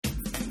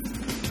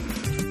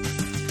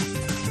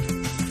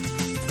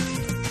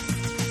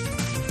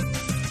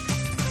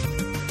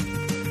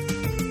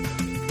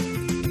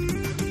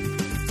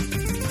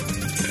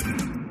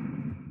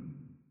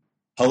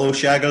Hello,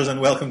 Shaggers,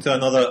 and welcome to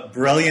another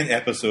brilliant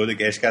episode of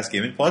Geshcast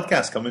Gaming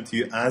Podcast, coming to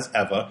you as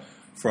ever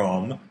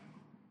from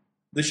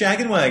the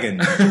Shaggin' Wagon.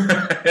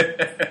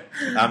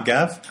 I'm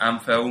Gav. I'm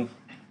Phil.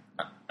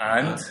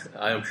 And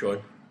I am Sean.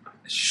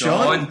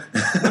 Sean.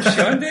 What's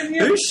Sean doing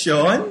here? Who's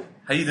Sean?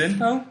 How you doing,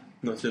 Phil?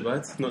 Not too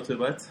bad, not too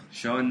bad.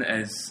 Sean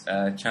is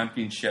a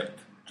championship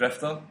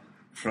drifter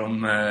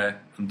from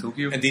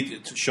Tokyo.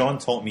 Indeed, Sean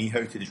taught me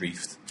how to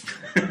drift.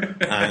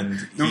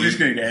 And Nobody's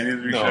going to get any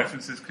of these No.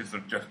 references because they're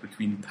just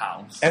between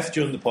pals. if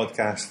during the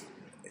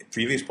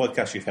previous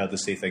podcast, you've heard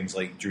us say things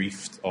like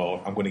drift,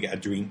 or I'm going to get a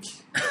drink,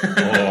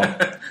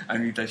 or I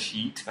need a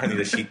sheet. I need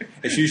a sheet,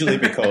 it's usually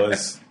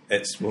because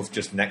we've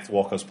just nicked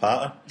Walker's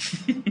patter.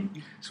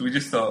 So we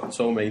just thought, It's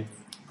all mine.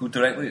 go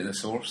directly to the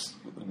source,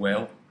 the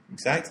well.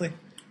 Exactly.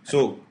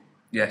 So,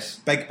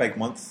 Yes. big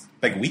month,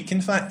 big week,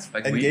 in fact,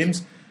 Big in week.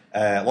 games.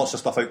 Lots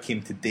of stuff out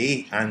came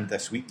today and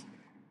this week.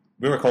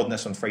 We're recording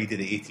this on Friday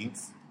the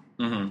 18th.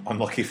 Mm-hmm.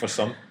 Unlucky for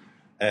some.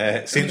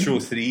 Saints Row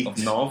 3. Of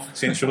Nov.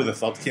 Saints Row the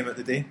 3rd came out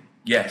today.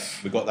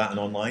 Yes. We got that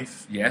on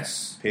live.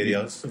 Yes. Pair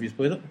of us. Have you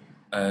played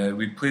it?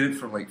 We played it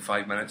for like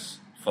 5 minutes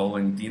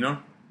following dinner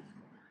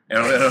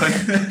earlier on.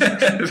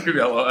 There's going to be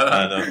a lot of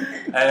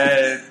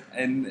that.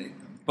 I know.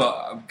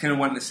 But I'm kind of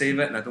wanting to save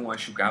it, and I don't want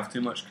to show Gav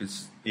too much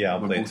because Yeah, I'll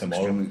we're play it both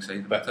tomorrow. extremely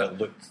excited But about it it.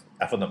 looked,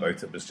 everything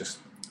about it was just,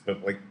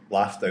 like,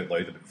 laughed out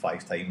loud about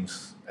 5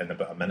 times in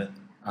about a minute.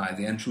 Aye,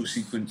 the intro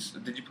sequence.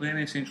 Did you play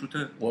any Saints Row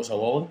 2? Lots of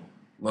lolling.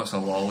 Lots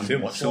of lolling. Too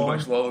much so lolling.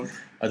 much lolling.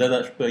 I did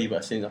actually play a bit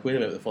of Saints. I played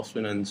about the first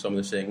one and some of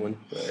the second one,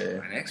 but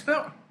An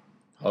expert?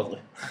 hardly.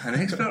 An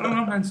expert on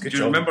our hands. Do you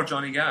job. remember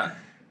Johnny Gat?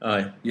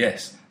 Aye.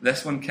 Yes.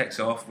 This one kicks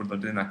off where they're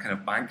doing a kind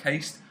of bank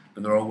heist,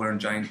 but they're all wearing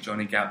giant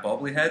Johnny Gat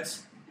bobbly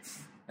heads.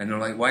 And they're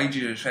like, why do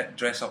you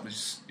dress up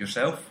as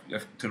yourself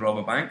to rob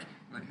a bank?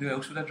 Like, who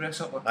else would I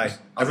dress up Aye. as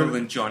other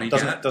than Johnny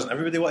Gat? Doesn't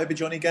everybody want to be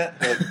Johnny Gat?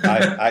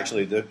 I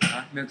actually do.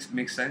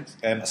 Makes sense.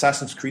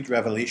 Assassin's Creed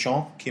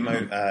Revelation came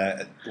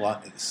out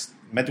it's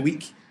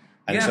midweek,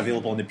 and it's Yeah.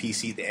 available on the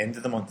PC at the end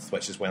of the month,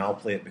 which is when I'll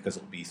play it because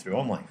it'll be through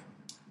OnLive.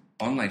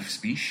 On Life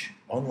Speech.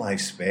 OnLive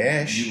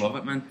Spesh. You love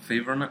it, man.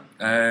 Favouring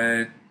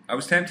it. I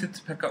was tempted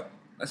to pick up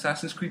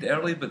Assassin's Creed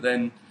early, but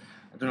then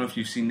I don't know if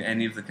you've seen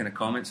any of the kind of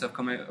comments that have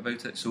come out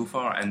about it so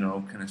far, and they're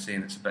all kind of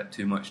saying it's a bit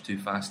too much, too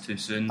fast, too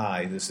soon.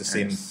 Aye, it's the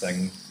same It's-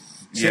 thing.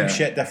 yeah. Same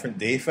shit, different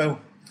day, Phil.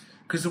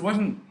 Because there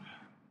wasn't.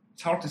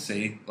 It's hard to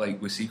say,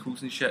 like with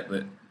sequels and shit,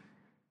 that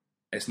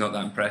it's not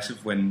that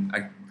impressive when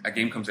a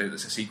game comes out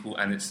that's a sequel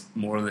and it's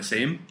more of the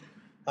same.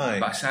 Aye.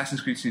 But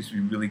Assassin's Creed seems to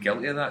be really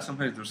guilty of that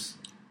somehow. There's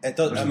It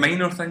does,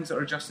 minor things that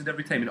are adjusted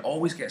every time, and it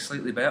always gets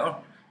slightly better.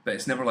 But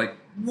it's never like,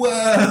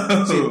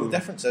 whoa! See, the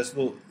difference is,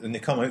 though, when they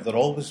come out, they're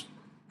always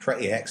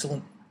pretty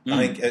excellent. I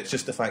think it's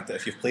just the fact that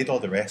if you've played all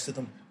the rest of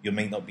them, you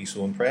might not be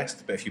so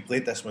impressed. But if you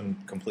played this one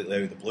completely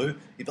out of the blue,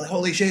 you'd be like,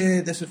 holy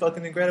shit, this is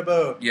fucking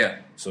incredible. Yeah.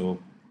 So,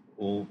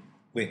 we'll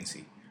wait and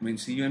see. I mean,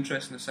 see you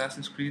interested in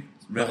Assassin's Creed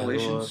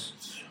Revelations?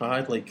 I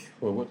had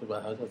what did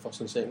I have? The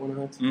first and second one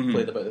I had. Mhm.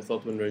 Played about the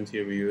third one round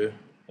here with you.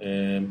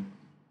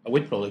 I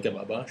would probably give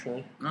it a bash,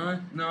 right?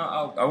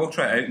 No, I will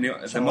try it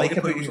out. The So I like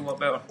about multiplayer was a you, lot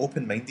better.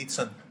 open-minded,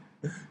 son.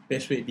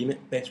 Best way to be,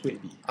 mate. Best way to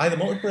be. Aye, the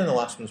multiplayer in the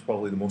last one was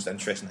probably the most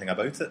interesting thing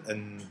about it,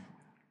 and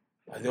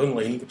The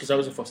online, because that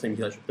was the first time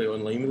you actually play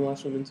online with the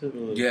last one, wasn't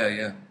it?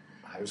 Yeah.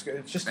 I was good.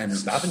 It's just And it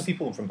was- stabbing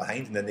people from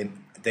behind, and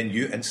then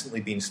you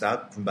instantly being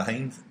stabbed from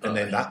behind, and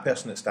then that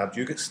person that stabbed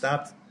you gets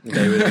stabbed. The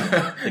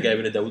guy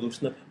with the dildo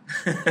snip.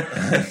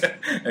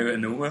 Out of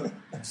nowhere.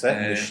 That's it.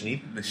 The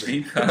Schneeb. The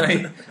Schneeb,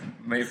 aye.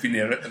 Might have been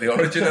the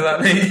origin of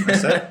that name.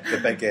 That's it. The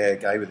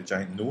big guy with the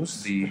giant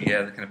nose. The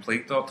kind of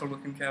plague doctor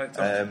looking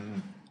character.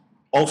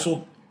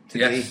 Also,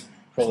 today, Yes.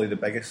 probably the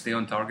biggest. Stay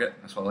on target,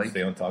 that's what I like.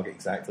 Stay on target,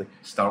 exactly.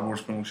 Star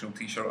Wars promotional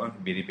t-shirt on.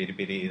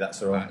 Beady, that's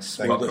the wrong That's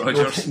thing. Buck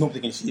Rogers. Nobody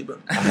can see it, but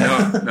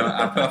no,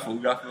 I put a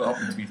photograph of it up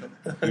on Twitter.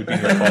 We've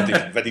been recorded,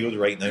 videoed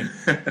right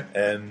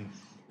now.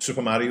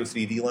 Super Mario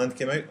 3D Land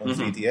came out on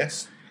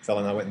 3DS. Phil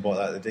and I went and bought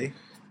that today.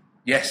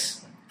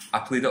 Yes, I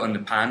played it on the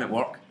pan at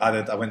work. I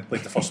went and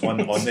played the first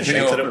one on the Straight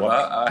off shelter the at work.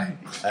 bat, aye.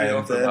 Straight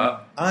off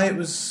the bat. It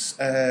was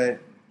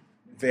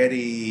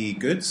very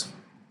good.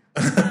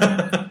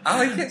 I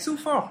like it so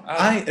far.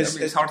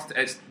 It's hard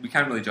to. We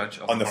can't really judge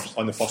off on first.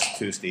 the first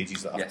 2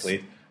 stages that I've Yes.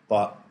 played.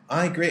 But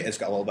great. It's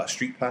got a little bit of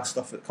Street Pass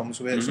stuff that comes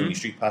with it. Mm-hmm. So when you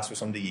Street Pass with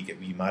somebody, you get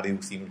wee Mario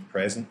themed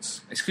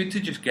presents. It's good to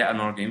just get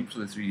another game for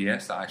the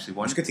 3DS that I actually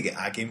want. It's good to get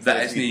a game for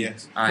That the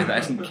isn't, 3DS. that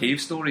isn't Cave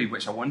Story,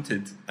 which I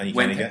wanted. And you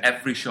Went can't to get.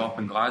 every shop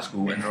in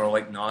Glasgow, and they're all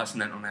like, "No, it's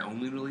an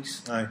internet-only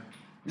release." Aye. You're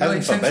Heaven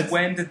like, since forbid.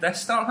 when did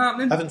this start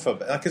happening? Heaven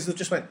forbid. Because they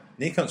just went,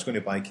 Nacunt's going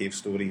to buy Cave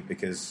Story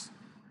because...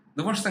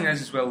 The worst thing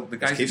is, as well, the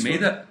guys Cave that made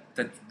Story? it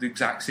did the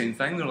exact same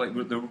thing. They're like,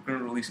 they were going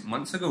to release it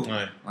months ago.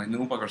 Aye. Like, no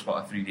bugger's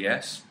bought a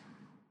 3DS.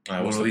 Aye,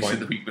 We'll what's the release it point?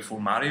 the week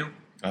before Mario.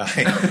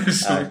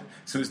 Aye.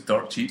 so it's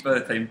dirt cheap by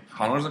the time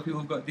hundreds of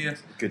people have got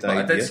DS. Good but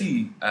I idea. did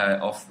see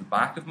off the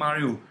back of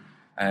Mario,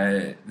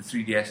 The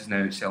 3DS is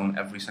now selling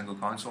every single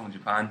console in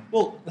Japan.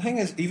 Well, the thing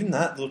is, even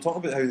that, they'll talk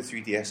about how the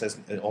 3DS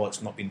isn't,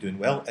 it's not been doing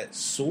well. It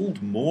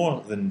sold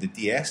more than the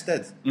DS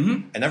did.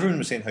 Mm-hmm. And everyone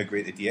was saying how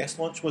great the DS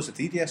launch was.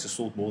 The 3DS has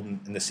sold more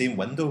in the same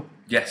window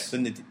Yes.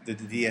 than the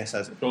DS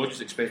has. Probably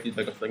just expected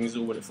bigger things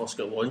though when it first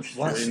got launched.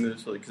 Well,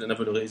 Because it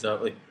never really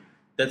exactly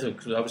did.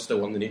 Because I was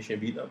still on the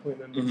HMB at that point,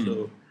 remember? Mhm.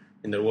 So,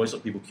 and there was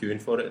like people queuing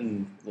for it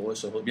and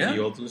lots of like Yeah.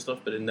 pre-orders and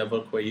stuff, but it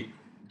never quite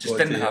Just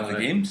got didn't to, have the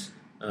games.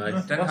 Aye. No.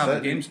 Didn't That's have it.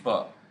 the games,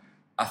 but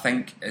I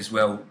think as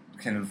well,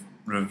 kind of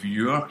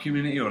reviewer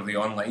community or the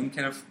online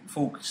kind of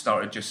folk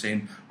started just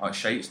saying, "Oh, it's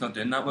shite, it's not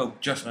doing that well,"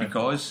 just Right.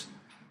 because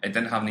it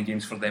didn't have any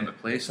games for them to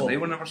play, so Well, they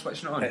were never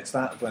switching it on. It's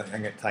that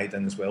thing that tied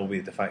in as well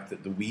with the fact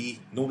that the Wii,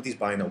 nobody's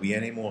buying a Wii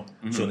anymore.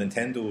 So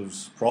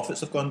Nintendo's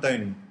profits have gone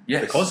down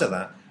Yes. because of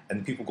that.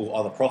 And people go,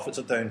 oh, the profits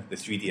are down, the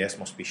 3DS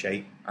must be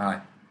shite. Aye.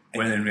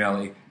 When in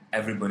reality,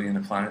 everybody on the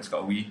planet's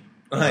got a Wii.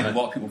 Aye. A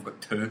lot of people have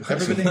got two.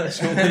 Everybody.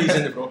 That's nobody's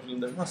in the profit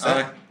down. That's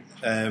Aye.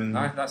 it.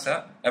 Aye, that's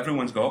it.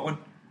 Everyone's got one.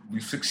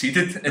 We've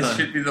succeeded. It Aye.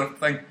 should be their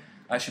thing.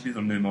 That should be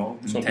their new model.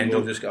 Some people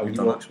have just got a we've wee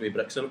done box it. with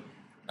bricks in it.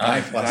 Aye,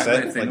 That's exactly.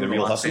 it, If they like know the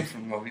Real Lassie Hustle.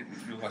 from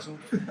the Real Hustle.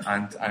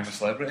 And I'm a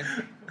Celebrity.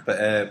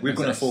 But we're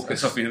going to As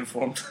focus I've been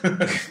informed.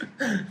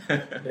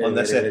 on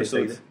this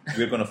episode.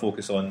 We're going to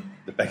focus on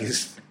the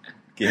biggest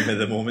game of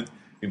the moment.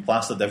 Been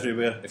plastered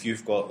everywhere. If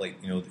you've got the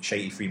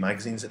shitey free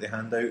magazines that they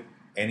hand out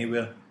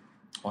anywhere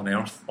On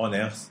Earth. on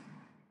Earth,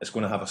 it's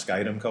going to have a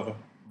Skyrim cover.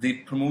 The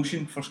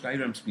promotion for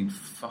Skyrim's been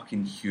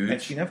fucking It's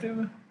huge. been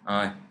everywhere.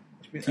 Aye.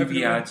 It's been TV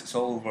everywhere. ads, it's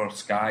all over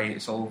Sky,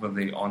 it's all over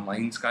the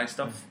online Sky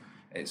stuff,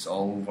 it's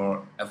all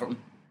over everything.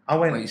 I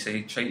went. Like you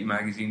say, shitey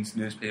magazines,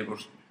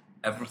 newspapers,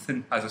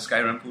 everything has a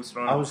Skyrim poster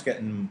on I it. was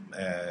getting.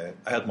 I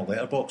had my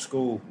letterbox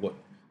go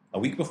a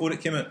week before it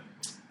came out,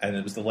 and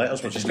it was the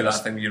letters were Just just do gonna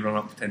that thing where you run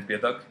up pretend to be a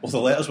duck. well, the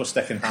letters were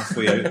sticking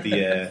halfway out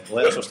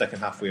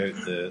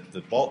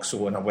the box. So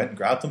when I went and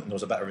grabbed them, and there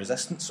was a bit of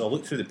resistance. So I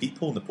looked through the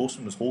peephole, and the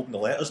postman was holding the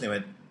letters, and he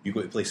went, "You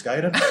go to play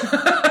Skyrim?"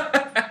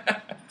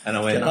 And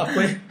I went,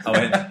 halfway.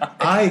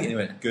 "Aye." And he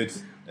went, "Good."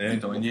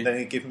 And Good on you. then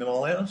he gave me my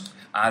letters.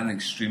 I had an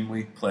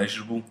extremely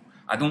pleasurable.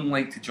 I don't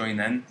like to join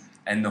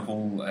in the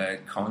whole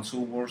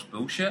console wars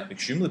bullshit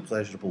Extremely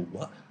pleasurable.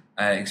 What?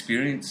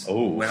 experience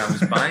Oh. when I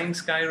was buying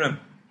Skyrim.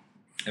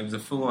 It was a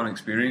full-on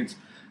experience.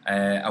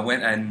 I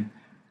went in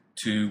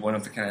to one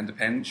of the kind of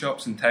independent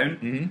shops in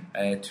town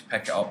to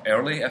pick it up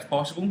early if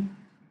possible.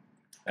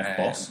 Of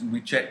course.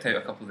 We checked out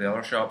a couple of the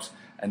other shops,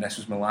 and this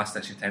was my last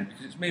ditch attempt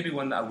because it's maybe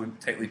one that I wouldn't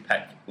particularly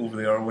pick over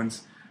the other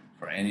ones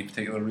for any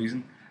particular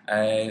reason.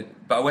 But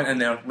I went in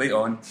there late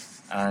on,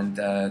 and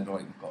they're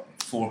like, "We've got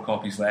 4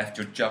 copies left.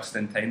 You're just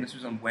in time." This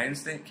was on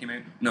Wednesday. It came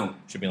out. No,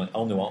 Should be like, I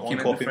only want one came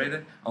out on copy.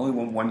 Friday. I only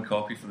want 1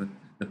 copy for the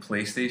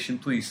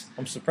PlayStation, please.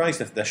 I'm surprised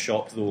if this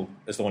shop though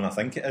is the one I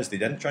think it is. They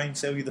didn't try and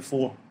sell you the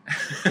 4.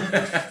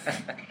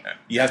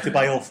 You have to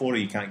buy all 4 or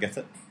you can't get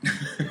it.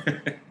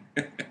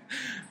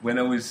 When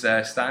I was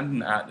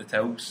standing at the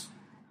tills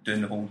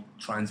doing the whole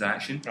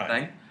transaction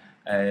Right.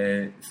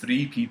 thing,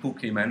 3 people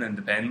came in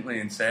independently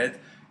and said,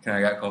 "Can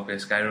I get a copy of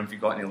Skyrim? Have you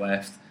got any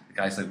left?" The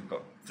guy's like, "We've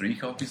got 3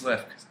 copies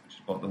left because I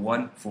just bought the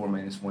 1. 4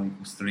 minus 1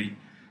 equals 3.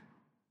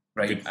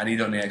 Right, Good. I need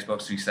it on the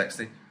Xbox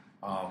 360.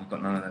 Oh, we've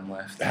got none of them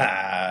left.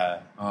 Ah,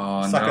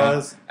 Oh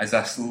suckers. no! As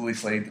I slowly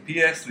slide the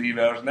PS3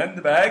 version in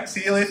the bag.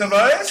 See you later,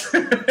 boys.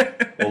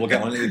 Well, we'll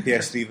get on to the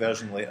PS3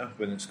 version later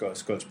when it's got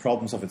its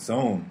problems of its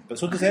own. But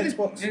so does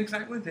Xbox. Yeah,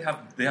 exactly. They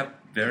have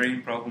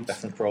varying problems.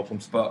 Different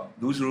problems. But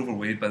those are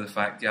overweighed by the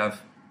fact you have.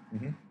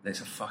 Mhm.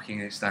 It's a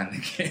fucking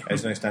outstanding game.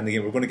 It's an outstanding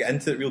game. We're going to get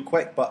into it real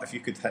quick, but if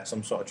you could hit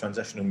some sort of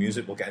transitional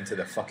music, we'll get into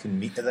the fucking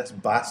meat of this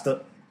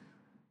bastard.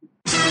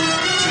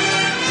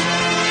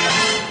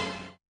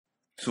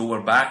 So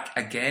we're back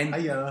again.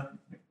 Hiya.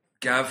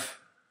 Gav,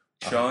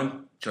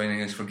 Sean,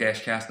 joining us for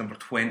Guestcast number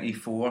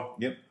 24.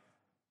 Yep.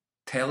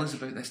 Tell us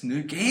about this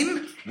new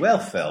game. Well,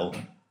 Phil,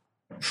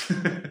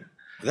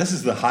 this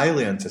is the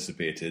highly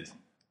anticipated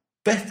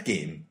 5th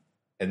game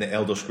in the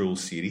Elder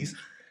Scrolls series.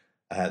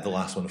 The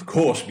last one, of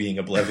course, being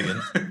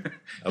Oblivion. Do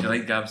you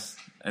like Gav's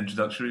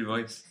introductory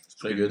voice? It's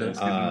pretty good.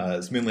 Isn't it?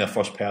 It's mainly a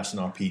first-person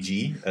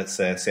RPG. It's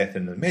set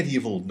in the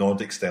medieval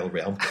Nordic-style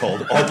realm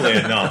called, oddly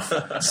enough,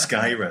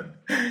 Skyrim.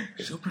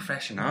 So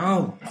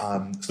professional.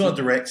 It's not a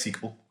direct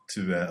sequel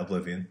to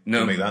Oblivion. No.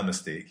 Don't make that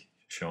mistake,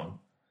 Sean.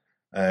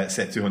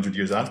 Set 200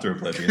 years after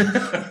Oblivion.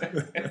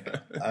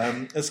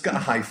 It's got a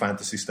high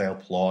fantasy style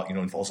plot,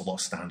 involves a lot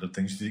of standard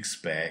things you'd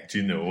expect,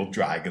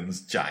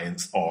 dragons,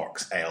 giants,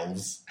 orcs,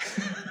 elves.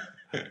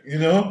 I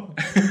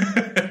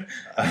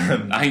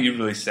think you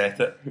really set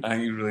it. I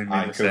think you really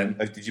made it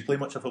set. Did you play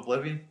much of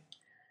Oblivion?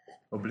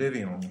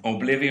 Oblivion.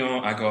 Oblivion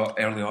I got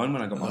early on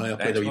when I got my I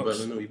played a wee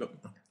Xbox. bit, a wee bit.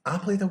 I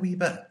played a wee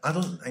bit. I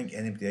don't think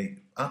anybody...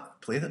 I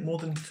played it more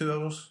than 2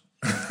 hours.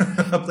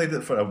 I played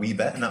it for a wee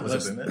bit, and that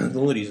was about it. The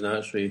only reason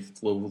I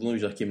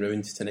came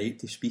round tonight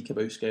to speak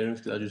about Skyrim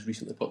is because I just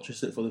recently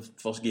purchased it for the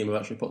first game I've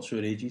actually purchased for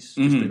ages.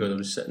 Just because I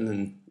was sitting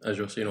and, as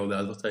you were saying, all the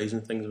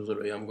advertising things, I was like,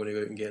 right, I'm going to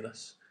go out and get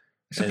this.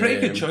 It's a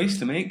pretty good choice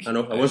to make. I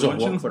know. I was off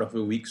work for a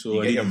full week, so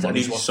You I get your need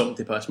money's worth. something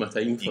to pass my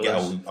time for You get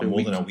this a full more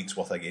week. than a week's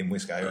worth of game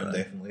with Skyrim,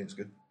 definitely. It's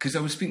good. Because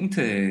I was speaking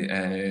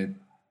to,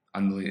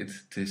 unrelated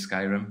to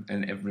Skyrim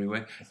in every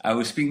way, I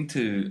was speaking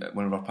to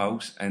one of our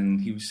pals,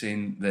 and he was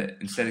saying that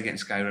instead of getting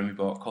Skyrim, he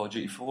bought Call of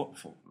Duty 4.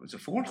 Was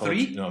it 4?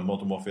 3? No,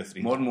 Modern Warfare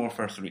 3. Modern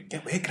Warfare 3.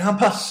 Get away,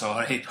 Grandpa!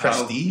 Sorry,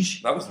 pal.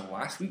 Prestige. That was the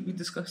last week we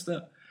discussed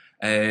that.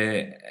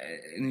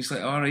 And he's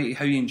like, alright,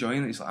 how are you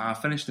enjoying it? He's like, I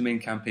finished the main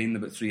campaign in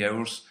about 3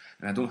 hours,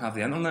 and I don't have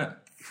the internet.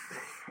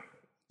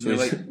 So you're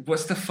like,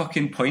 what's the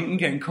fucking point in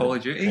getting Call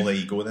of Duty? Well, there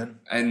you go then.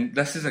 And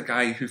this is a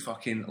guy who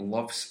fucking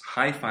loves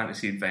high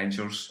fantasy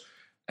adventures.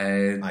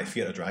 I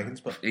fear of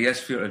dragons, but He is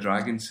fear of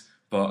dragons,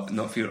 but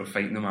not fear of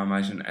fighting them, I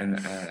imagine, in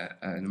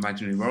an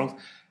imaginary world.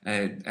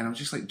 And I'm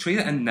just like, trade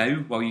it in now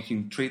while you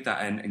can trade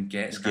that in and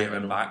get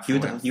Skyrim back for You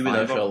like would, a you would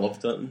fiver. actually have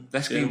loved it.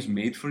 This game's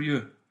made for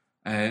you.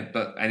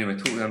 But anyway,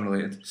 totally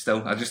unrelated.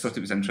 Still, I just thought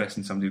it was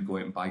interesting somebody would go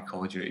out and buy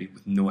Call of Duty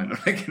with no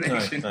internet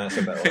connection. that's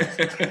a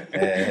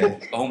bit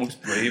off.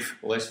 Almost brave.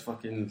 Well, let's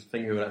fucking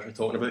think who we're actually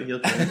talking about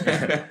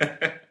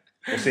here.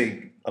 We'll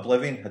say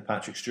Oblivion had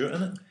Patrick Stewart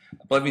in it,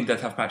 Oblivion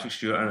did have Patrick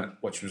Stewart in it.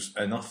 which was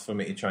enough for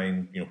me to try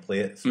and play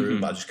it through,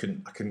 but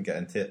I couldn't get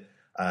into it.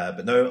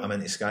 But now I'm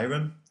into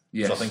Skyrim,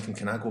 Yes. so I'm thinking,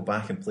 can I go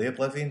back and play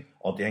Oblivion,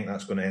 or do you think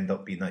that's going to end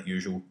up being that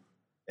usual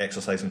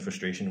exercise in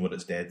frustration where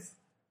it's dead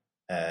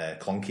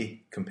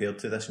clunky compared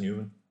to this new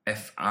one?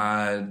 If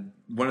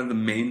one of the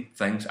main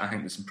things I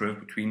think that's improved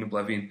between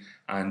Oblivion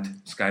and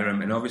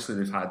Skyrim, and obviously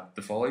they've had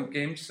the Fallout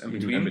games in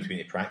between. In between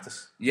to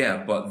practice.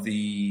 Yeah, but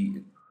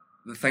the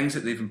things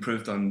that they've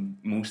improved on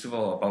most of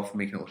all, above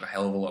making it look a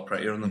hell of a lot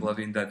prettier than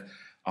Oblivion did,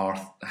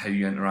 are how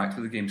you interact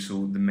with the game.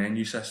 So the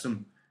menu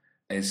system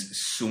is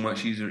so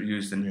much easier to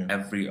use than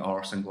every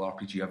single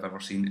RPG I've ever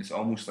seen. It's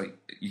almost like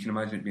you can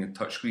imagine it being a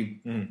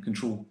touchscreen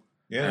control.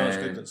 Yeah, no, it's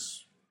good.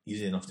 It's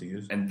easy enough to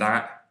use. And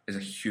that is a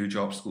huge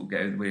obstacle to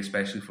get out of the way,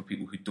 especially for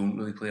people who don't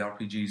really play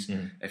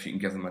RPGs. If you can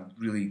give them a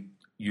really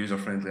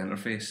user-friendly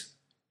interface,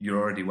 you're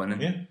already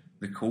winning. Yeah.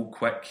 The cold,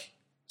 quick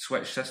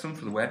switch system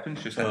for the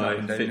weapons, just hitting up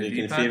and down the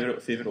You can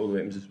D-pad. favourite all the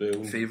weapons as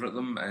well. Favourite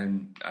them,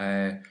 and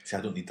See,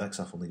 I don't need that because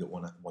I've only got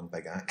one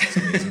big axe.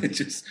 It's amazing.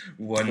 just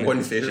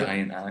one favourite.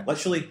 giant axe.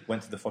 Literally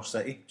went to the first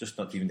city, just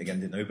not even to get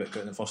into it now, but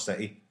got in the first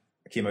city.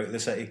 I came out of the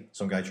city,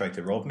 some guy tried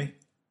to rob me.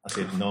 I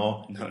said,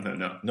 no.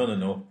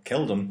 No.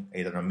 Killed him. He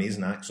had an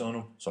amazing axe on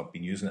him, so I've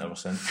been using it ever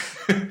since.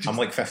 I'm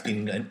like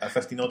 15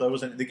 odd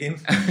hours into the game.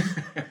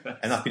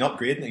 And I've been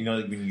upgrading it,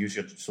 like when you use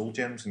your soul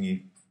gems and you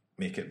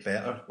make it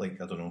better.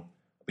 Like, I don't know.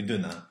 I've been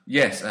doing that.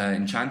 Yes,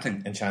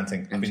 enchanting.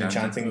 Enchanting. I've been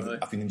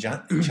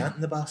enchanting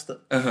the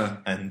bastard.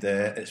 And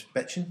it's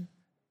bitching.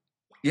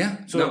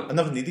 Yeah. So I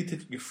never needed to.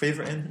 Your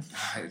favourite ending?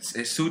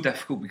 It's so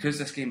difficult because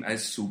this game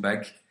is so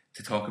big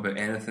to talk about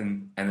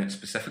anything in it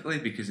specifically,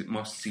 because it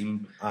must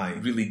seem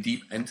really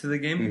deep into the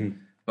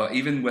game. But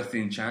even with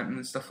the enchanting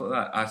and stuff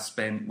like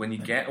that, when you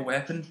get a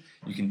weapon,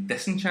 you can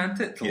disenchant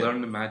it to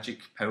learn the magic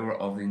power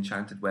of the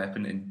enchanted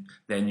weapon, and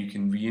then you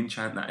can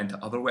re-enchant that into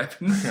other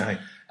weapons.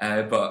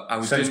 But I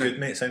was Sounds doing good,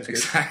 mate. Sounds good.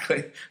 Exactly.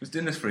 I was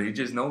doing this for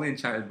ages, and all the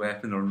enchanted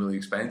weapons are really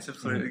expensive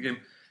throughout the game.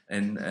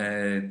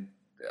 And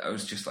I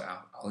was just like,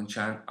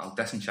 I'll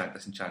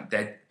disenchant,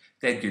 dead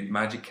good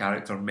magic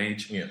character,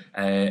 mage. Yeah.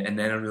 And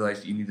then I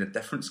realised you need a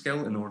different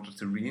skill in order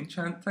to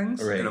re-enchant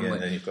things. Right, and I'm yeah, like,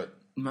 then you've got...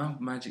 my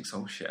magic's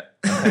all shit.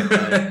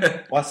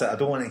 Well, that's it. I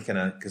don't want to kind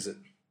of... Because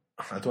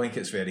I don't think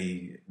it's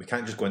very... We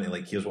can't just go into,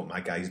 like, here's what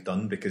my guy's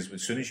done, because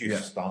as soon as you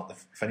finish Well,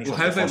 off how the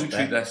about first we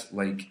treat bit... this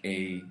like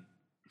a...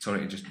 Sorry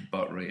to just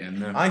butt right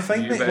in there. I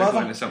find you it, better whatever.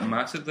 go into something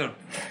massive there.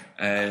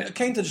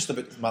 Kind of just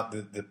about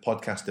the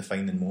podcast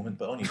defining moment,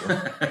 but on you go.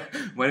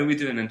 Why don't we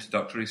do an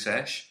introductory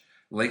sesh,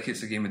 like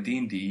it's a game of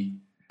D&D?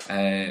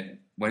 Why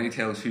don't you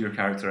tell us who your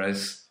character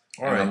is,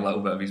 and a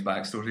little bit of his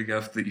backstory,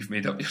 Gav, that you've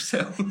made up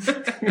yourself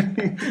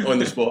On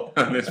the spot.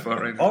 on this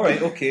spot right now. All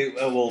right, okay.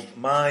 Well,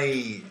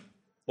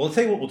 I'll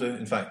tell you what we'll do.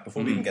 In fact,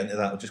 before we even get into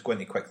that, I'll just go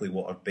into quickly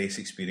what our base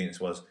experience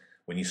was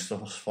when you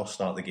first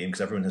start the game,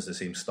 because everyone has the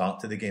same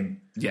start to the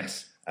game.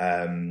 Yes.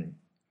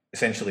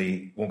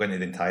 Essentially, won't go into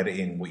the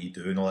entirety and what you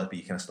do and all that, but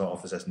you kind of start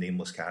off as this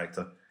nameless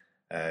character,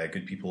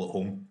 good people at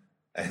home,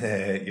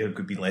 and you're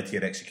being led to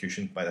your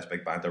execution by this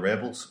big band of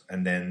rebels,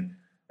 and then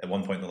at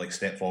one point they're like,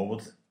 step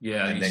forward.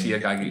 Yeah, and you see a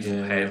guy get his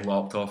head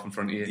lopped off in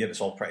front of you. Yeah, it's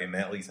all pretty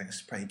metal. You think,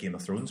 it's pretty Game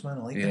of Thrones, man,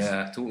 I like this.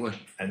 Yeah, totally.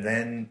 And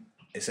then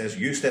it says,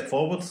 you step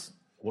forward,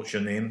 what's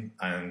your name,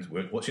 and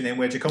what's your name,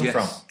 where'd you come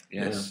from?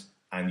 Yes.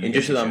 And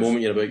just at that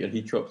moment you're about your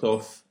head chopped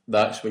off,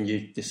 that's when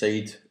you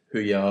decide who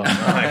you are.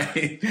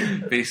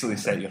 Basically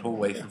set your whole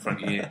life in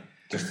front of you.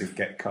 Just to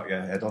cut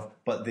your head off.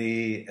 But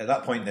at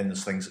that point then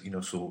there's things,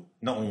 so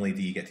not only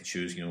do you get to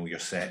choose, your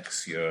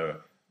sex, your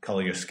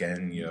colour, your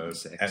skin, your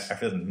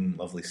everything,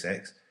 lovely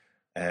sex,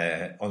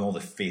 on all the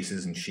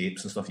faces and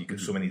shapes and stuff, you've got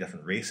so many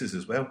different races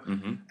as well.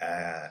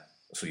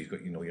 So you've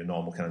got, your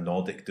normal kind of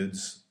Nordic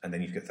dudes, and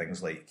then you've got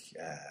things like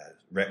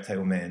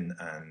reptile men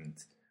and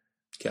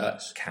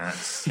Cats.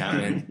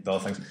 Catmen. The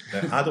other things.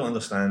 Now, I don't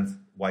understand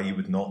why you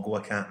would not go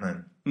a cat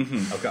man.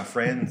 I've got a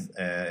friend,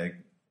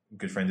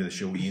 good friend of the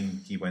show,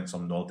 Ian, he went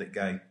some Nordic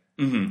guy.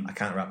 Mm-hmm. I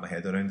can't wrap my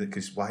head around it,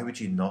 because why would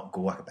you not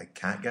go like a big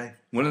cat guy?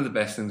 One of the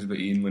best things about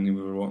Ian when we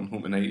were walking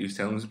home tonight, he was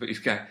telling us about his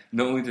cat.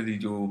 Not only did he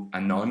go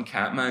a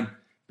non-cat man,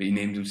 but he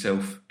named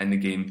himself in the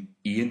game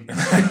Ian.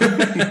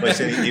 Like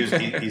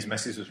saying his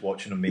missus was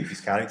watching him make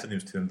his character and he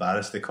was too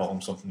embarrassed to call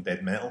him something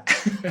dead metal.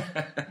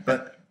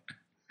 But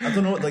I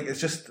don't know, like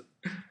it's just...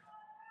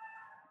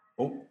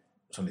 Oh,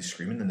 somebody's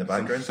screaming in the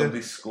background.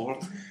 Somebody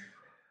scored.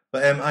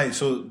 But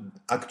so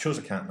I chose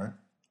a cat man.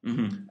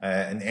 Mm-hmm.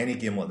 In any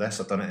game like this,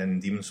 I've done it in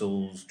Demon's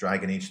Souls,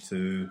 Dragon Age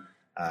 2,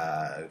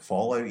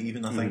 Fallout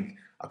even, I think.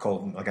 I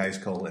call my guys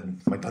call it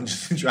my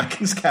Dungeons and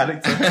Dragons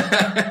character.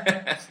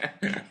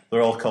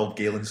 They're all called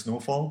Galen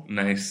Snowfall.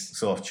 Nice.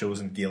 So I've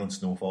chosen Galen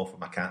Snowfall for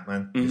my cat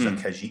man. He's a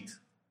Khajiit.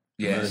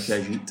 Yes.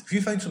 Have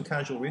you found some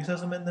casual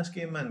racism in this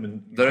game,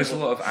 man? There is a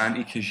lot of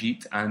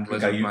anti-Khajiit and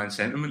Lizardman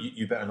sentiment.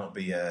 You better not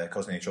be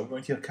causing any trouble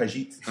around here,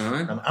 Khajiit.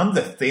 Uh-huh. I'm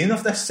the Thane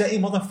of this city,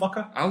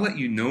 motherfucker. I'll let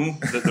you know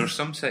that there's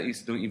some cities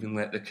that don't even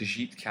let the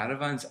Khajiit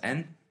caravans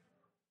in.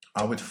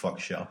 I would fuck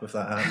shit up if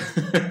that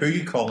happened. Who are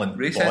you calling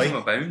Racism boy?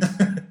 abound.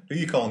 Who are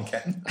you calling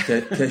kitten?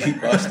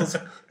 Khajiit bastards.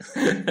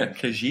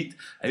 Khajiit.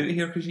 Out of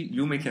here, Khajiit.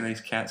 You'll make a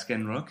nice cat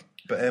skin rug.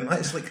 But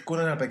it's like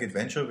going on a big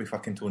adventure with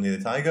fucking Tony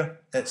the Tiger.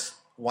 It's...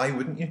 Why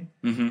wouldn't you?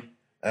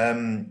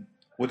 Mm-hmm.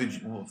 What did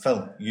you...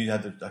 Phil, you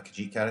had a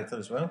Khajiit character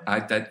as well? I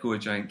did go a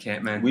giant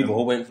cat man. We've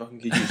all went fucking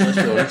Khajiit, let's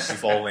be honest.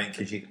 You've all went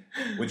Khajiit.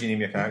 What did you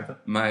name your character?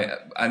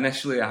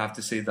 Initially, I have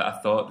to say that I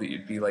thought that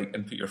you'd be like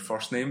input your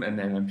first name and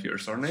then input your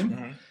surname.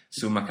 Mm-hmm.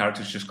 So my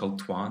character's just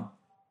called Twan,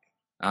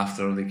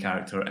 after the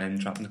character in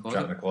Trapped in the Closet.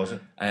 Trapped in the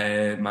Closet.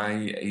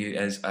 He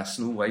is a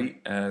Snow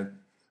White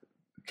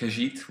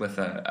Khajiit with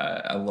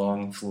a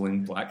long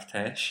flowing black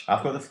tesh.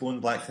 I've got the flowing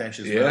black tesh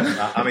as Yeah.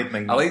 well. I made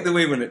mine. I like the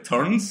way when it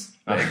turns,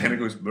 it kind of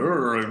goes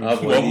brrr and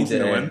wobbles in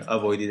the wind. I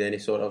avoided any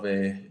sort of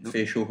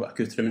facial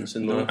accoutrements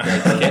in there.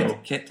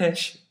 Kit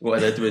tesh. What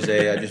I did was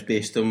I just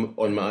based them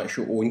on my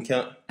actual own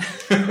cat.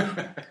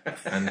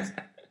 And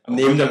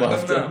named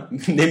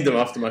him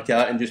after my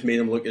cat and just made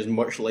him look as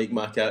much like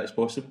my cat as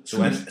possible.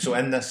 so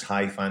in this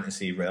high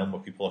fantasy realm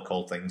where people are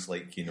called things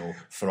like,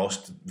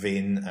 Frost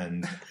Vein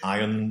and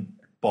Iron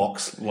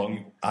Box,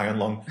 Iron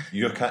Lung,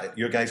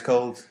 your guy's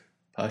called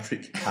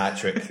Patrick.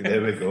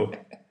 There we go.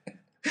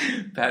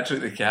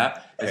 Patrick the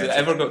cat. Has it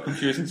ever got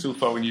confusing so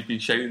far when you've been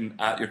shouting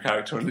at your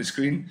character on the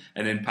screen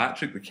and then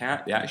Patrick the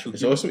cat, the actual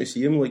It's awesome to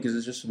see him, like, 'cause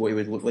it's just what he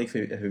would look like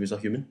if he was a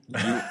human.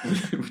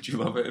 Would you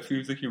love it if he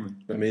was a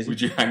human? Amazing.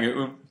 Would you hang out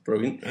with him?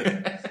 Brilliant.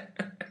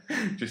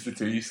 Just the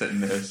two of you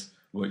sitting there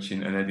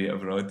watching an idiot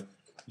abroad.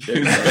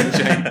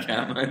 Giant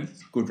cat man.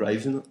 Go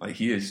drives in it. Like,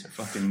 he is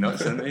fucking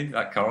nuts, isn't he?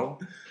 That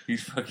Carl.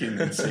 He's fucking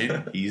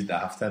insane. He's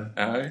daft, him.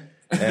 Aye.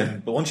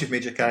 But once you've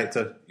made your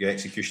character, your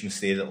execution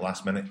stayed at the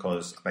last minute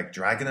because a big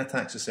dragon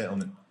attacks the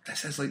settlement.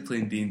 This is like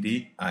playing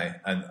D&D. Aye,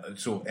 and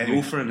so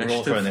anyway,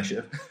 Roll for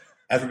initiative.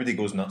 Everybody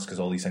goes nuts because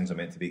all these things are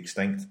meant to be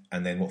extinct,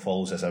 and then what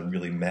follows is a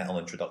really metal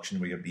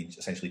introduction where you're being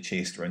essentially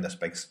chased around this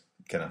big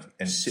kind of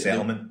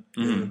settlement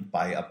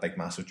by a big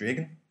massive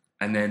dragon.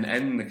 And then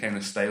in the kind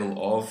of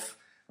style of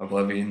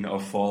Oblivion,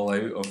 of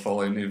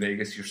Fallout New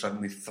Vegas, you're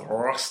suddenly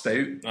thrust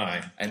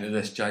out into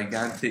this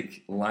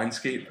gigantic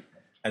landscape.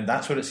 And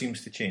that's where it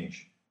seems to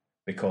change.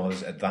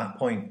 Because at that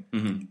point,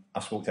 I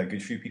spoke to a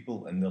good few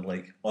people and they're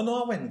like, oh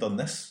no, I went and done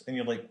this. And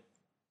you're like,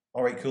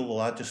 all right, cool,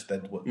 well I just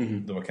did what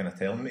they were kind of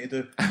telling me to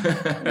do.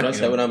 That's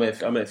how when I met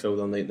Phil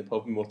the other night in the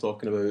pub and we were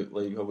talking about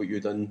like what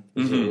you done.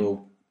 Like,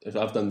 well,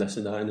 I've done this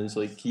and that, and it's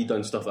like he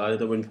done stuff that I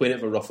did. I've been playing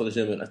it for roughly the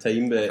same amount of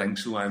time, but I think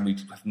so, and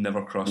we've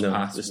never crossed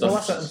paths. Well,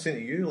 that's what I'm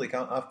saying to you. Like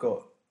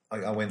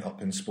I went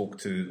up and spoke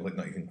to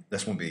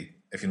this won't be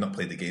if you've not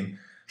played the game,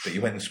 but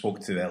you went and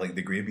spoke to like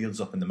the Greybeards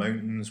up in the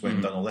mountains, went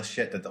and done all this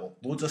shit, did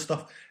loads of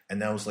stuff,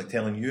 and I was like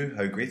telling you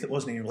how great it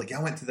was, and you were like, yeah,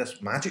 I went to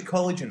this magic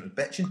college and it was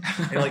bitching.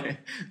 And you're like,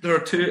 there are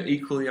two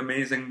equally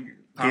amazing games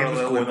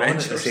parallel going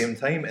adventures on at the same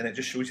time, and it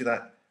just shows you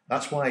that.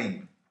 That's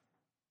why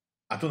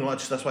I don't know.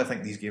 That's why I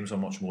think these games are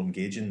much more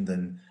engaging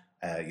than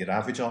your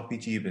average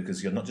RPG,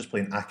 because you're not just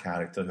playing a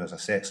character who has a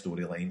set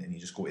storyline and you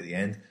just go to the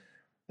end.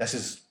 This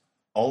is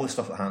all the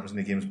stuff that happens in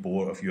the game's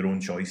born of your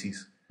own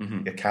choices.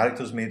 Your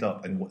character's made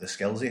up, and what the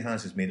skills he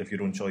has is made of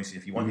your own choices.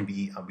 If you want to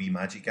be a wee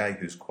magic guy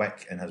who's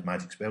quick and has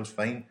magic spells,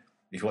 fine.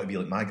 If you want to be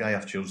like my guy,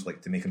 I've chose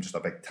to make him just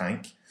a big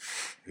tank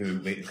who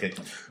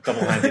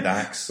double-handed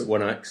axe,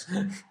 one axe,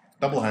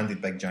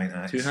 double-handed big giant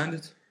axe,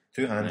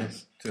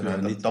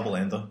 two-handed, double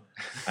ender,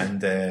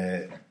 and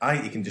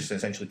you can just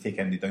essentially take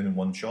anybody down in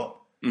one shot.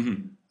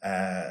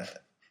 If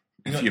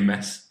you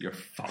miss, you're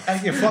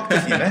fucked. You're fucked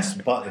if you miss,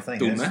 but the thing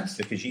Don't is, miss.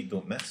 the Khajiit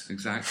don't miss.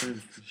 Exactly, the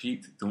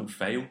Khajiit don't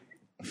fail.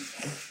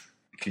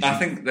 I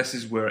think this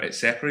is where it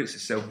separates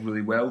itself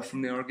really well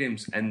from the other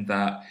games, in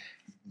that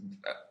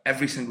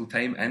every single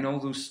time in all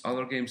those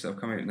other games that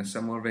have come out in a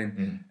similar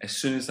vein, as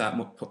soon as that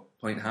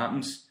point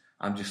happens,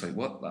 I'm just like,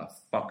 what the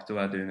fuck do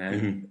I do now?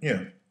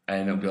 Yeah.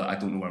 and it'll be like, I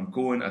don't know where I'm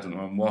going, I don't know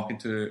where I'm walking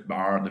to,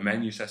 or the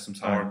menu system's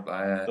hard.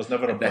 There's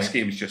never a This point.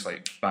 game is just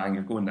like, bang,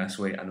 you're going this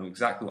way, I know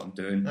exactly what I'm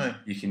doing. Aye.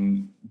 You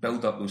can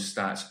build up those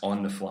stats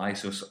on the fly,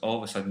 so all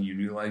of a sudden you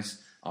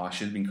realise, I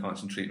should have been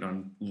concentrating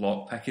on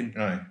lock picking.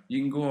 Aye.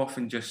 You can go off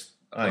and just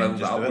Aye, build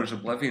just that do it. upwards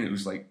oblivion. It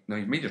was like, no,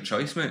 you've made your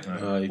choice, mate.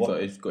 You've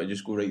What- got to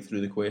just go right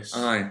through the quest.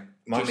 Aye.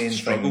 My Just main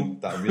struggle. thing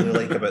that I really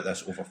like about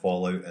this over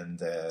Fallout and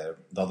the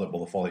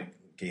Fallout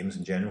games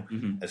in general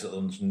is that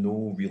there's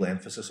no real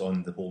emphasis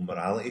on the whole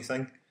morality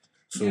thing.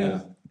 So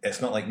Yeah. it's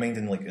not like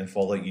minding like in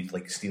Fallout you'd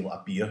like steal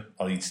a beer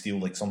or you'd steal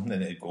like something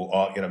and it'd go,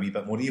 oh, you're a wee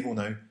bit more evil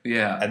now.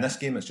 Yeah. In this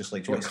game it's just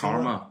like, do you Like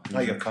want to steal karma. that?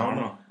 Aye, your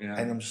karma. Yeah.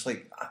 And I'm just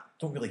like, I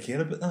don't really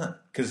care about that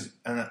because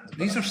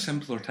These are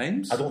simpler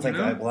times. I don't think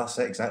you know? well that's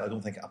it exactly. I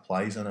don't think it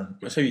applies in a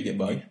That's how you get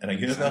by.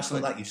 universe Exactly.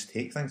 like that. You just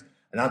take things,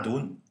 and I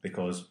don't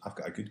because I've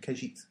got a good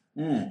Khajiit.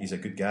 He's a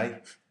good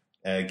guy.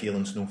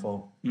 Galen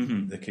Snowfall,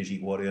 the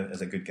Khajiit warrior,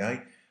 is a good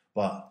guy.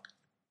 But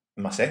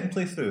in my second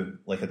playthrough,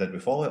 like I did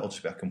with Fallout, I'll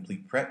just be a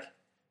complete prick.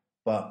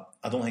 But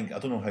I don't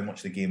know how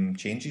much the game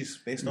changes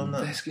based on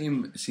that. This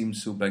game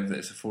seems so big that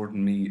it's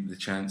affording me the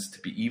chance to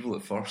be evil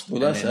at first.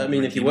 Well, that's it. and I then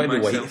mean, if you want to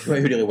be redeem wide, if you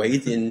want to be really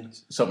wide and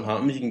something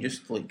happens, you can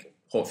just like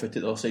hot foot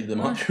at the other side of the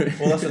map.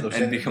 Well, that's what they're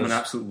saying. and become an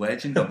There's- absolute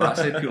legend. But that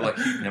side, people are like,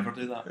 you'd never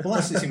do that. Well,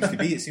 that's what it seems to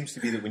be. It seems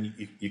to be that when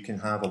you can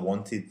have a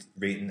wanted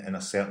rating in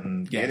a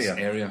certain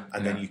area,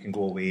 and then you can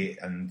go away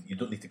and you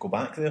don't need to go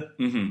back there.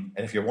 Mm-hmm.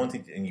 And if you're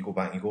wanted and you go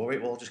back and you go,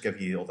 right, well, I'll just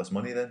give you all this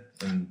money then,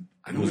 and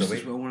I it goes noticed away.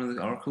 as well, one of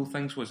the other cool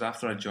things was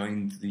after I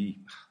joined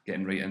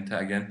getting right into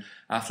it again,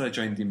 after I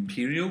joined the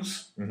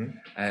Imperials,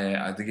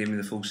 they gave me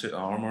the full suit of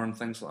armour and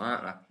things like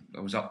that. And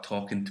I was up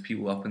talking to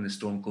people up in the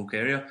Stormcloak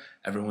area.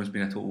 Everyone was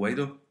being a total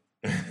wido.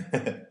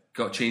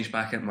 Got changed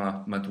back into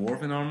my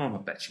dwarven armour, my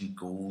bitching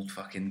gold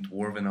fucking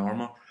dwarven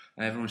armour.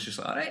 And everyone's just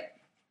like, alright,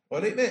 All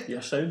right, mate.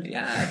 Yeah, sound.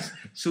 yeah.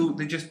 So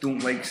they just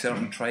don't like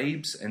certain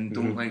tribes and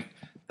don't like.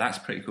 That's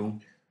pretty cool.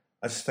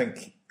 I just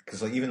think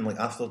because like even like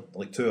after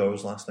like 2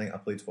 hours last night I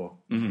played for,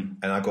 and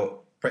I got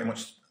pretty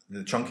much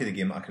the chunk of the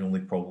game that I can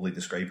only probably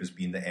describe as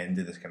being the end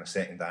of this kind of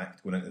second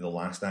act, going into the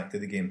last act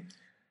of the game,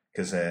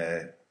 because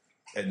it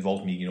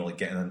involved me, like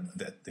getting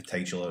the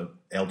titular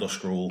Elder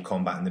Scroll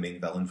combating the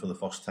main villain for the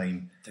first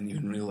time. Didn't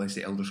even realise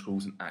the Elder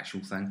Scrolls an actual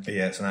thing.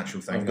 Yeah, it's an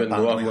actual thing. I've got no,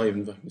 I've Apparently- not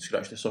even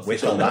scratched the surface. Wait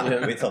till on that.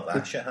 Yeah. Wait till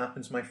that shit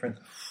happens, my friend.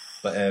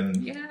 But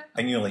Yeah.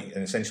 and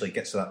and essentially it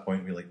gets to that point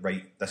where you're like,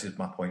 right, this is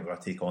my point where I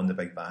take on the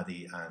big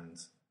baddie, and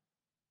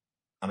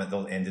I'm at the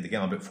end of the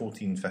game. I'm about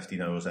 14,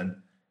 15 hours in,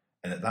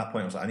 and at that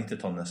point I was like, I need to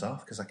turn this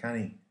off because I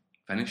can't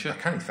Finish it.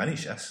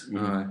 finish this.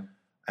 Aye.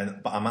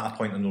 But I'm at a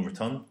point of no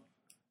return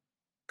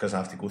because I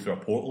have to go through a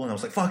portal, and I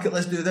was like, fuck it,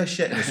 let's do this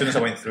shit. And as soon as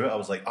I went through it, I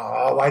was like,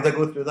 oh, why did I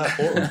go through that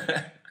portal?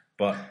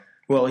 But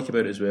What I like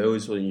about it as well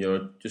is when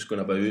you're just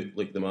going about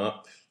like the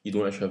map, you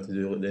don't actually have to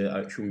do like the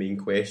actual main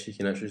quest. You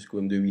can actually just go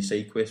and do wee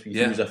side quests. You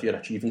Yeah. feel as if you're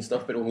achieving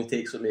stuff, but it only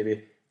takes like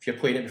maybe if you're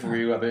playing it before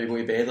you're about to go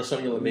to bed or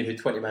something, like maybe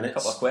 20 minutes.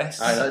 Couple of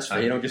quests. Aye, that's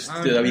fine. I'll just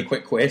Aye. do a wee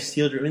quick quest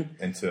here, do you know what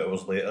and 2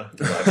 hours later,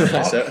 I mean?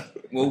 That's it.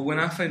 Well, when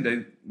I found out,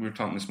 we were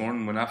talking this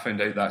morning, when I found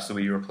out that's the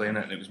way you were playing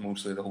it and it was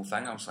mostly the whole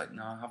thing, I was like,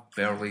 no, I've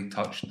barely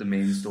touched the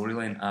main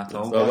storyline at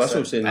all. Well, that's what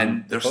I'm saying.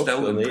 And they're The pub's still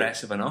still late.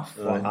 impressive enough.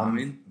 Well, I I'm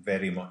mean,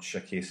 very much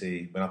a case of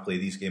when I play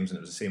these games, and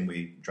it was the same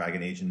way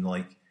Dragon Age, and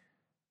like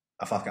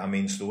if I've got a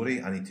main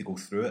story, I need to go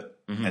through it,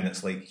 and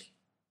it's like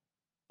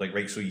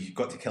right, so you've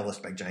got to kill this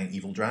big giant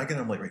evil dragon.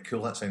 I'm like, right,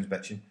 cool, that sounds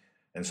bitching.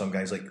 And some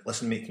guy's like,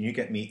 listen, mate, can you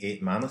get me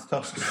 8 mammoth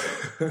tusks?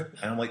 And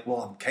I'm like,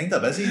 well, I'm kind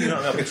of busy, you know what I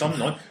mean? I've got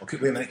something on. Okay,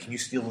 wait a minute, can you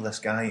steal this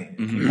guy?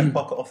 Can you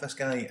pickpocket off this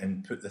guy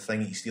and put the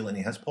thing you steal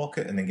into his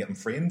pocket and then get him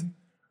framed?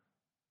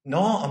 No,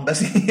 I'm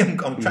busy. I'm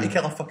trying to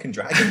kill a fucking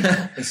dragon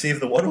and save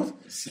the world.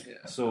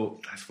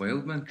 So that's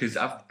wild, man, because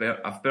I've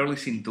barely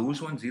seen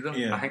those ones either.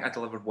 Yeah. I think I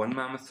delivered 1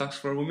 mammoth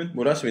tusk for a woman.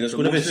 Well, that's what I mean. There's So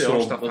going to be most of the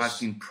other stuff there's has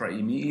been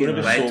pretty meaty going and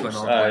to led be to an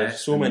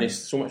so,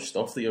 quest. so much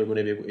stuff that you're going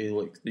to be able to,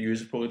 like, the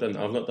user's probably done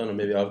that I've not done, or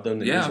maybe I've done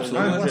that Yeah, you've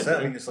absolutely. done. that's it.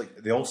 I mean, it's like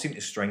they all seem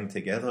to string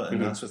together, and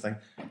that's the thing.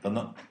 They're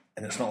not,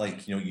 and it's not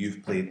like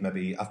you've played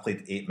I've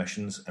played 8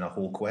 missions in a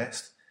whole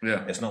quest.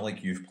 Yeah. It's not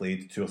like you've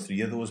played 2 or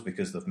 3 of those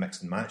because they've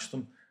mixed and matched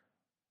them.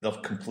 They're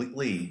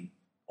completely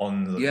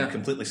they're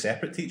completely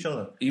separate to each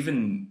other.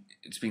 Even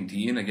speaking to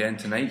Ian again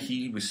tonight,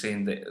 he was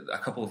saying that a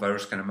couple of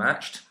hours kind of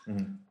matched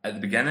at the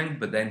beginning,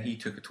 but then he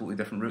took a totally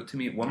different route to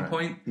me at one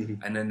point,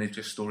 and then they've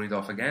just storied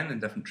off again in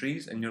different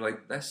trees, and you're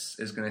like, this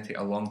is going to take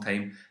a long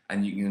time,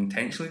 and you can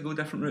intentionally go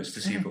different routes to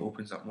see if it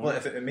opens up more. Well,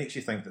 if it makes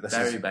you think that this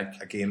Very is big.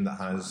 a game that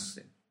has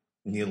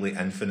nearly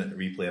infinite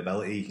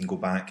replayability, you can go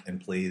back and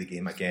play the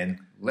game again.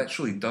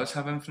 Literally does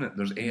have infinite.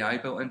 There's AI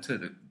built into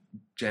it that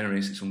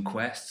generates its own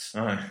quests.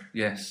 Aye.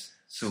 Yes.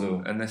 So,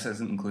 So- and this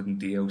isn't including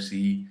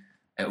DLC.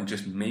 It'll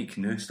just make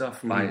new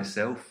stuff by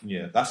itself.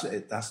 Yeah, that's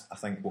I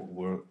think what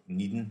we're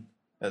needing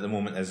at the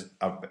moment is.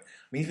 I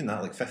mean, even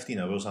that, like 15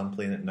 hours I'm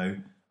playing it now.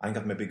 I think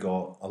I've maybe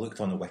got. I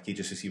looked on the wiki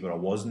just to see where I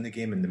was in the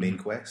game in the main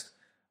quest,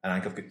 and I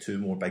think I've got 2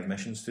 more big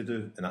missions to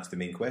do, and that's the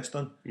main quest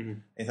done.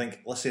 I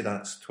think let's say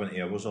that's 20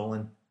 hours all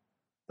in.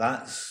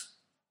 That's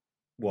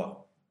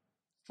what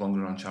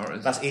longer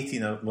Uncharted. That's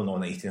 18 hours, well,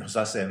 not 18 hours,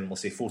 that's,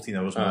 let's say 14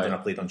 hours more than I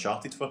played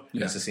Uncharted for.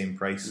 Yeah. It's the same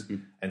price.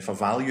 And for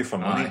value for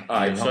money,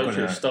 Aye, you're not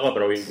it's still a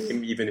brilliant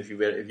game, even if you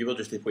were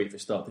just to play it from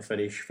start to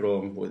finish,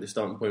 from the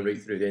starting point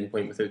right through the end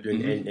point without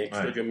doing any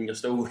extra. Aye. I mean, you're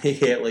still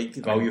get like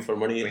value for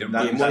money.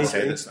 That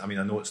said, I mean,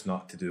 I know it's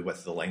not to do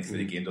with the length of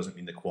the game, doesn't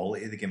mean the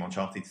quality of the game.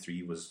 Uncharted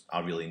 3 I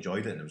really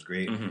enjoyed it and it was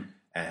great.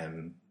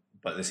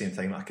 But at the same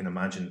time, I can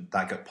imagine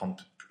that got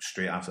pumped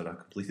straight after I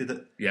completed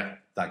it. Yeah.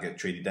 That got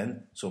traded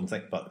in. So I'm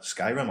thinking, but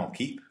Skyrim I'll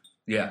keep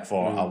Yeah.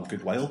 for a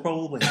good while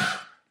probably.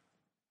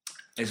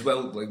 As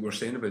well, like we were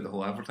saying about the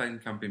whole advertising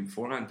campaign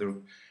beforehand,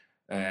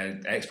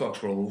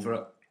 Xbox were all over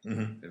it.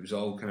 It was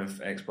all kind of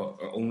Xbox,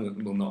 not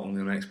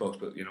only on Xbox,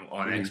 but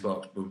on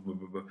Xbox. Blah, blah,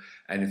 blah, blah.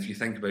 And if you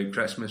think about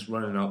Christmas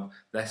running up,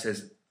 this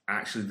is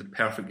actually the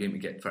perfect game to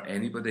get for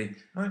anybody,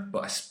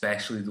 but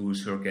especially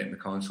those who are getting the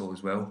console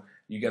as well.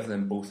 You give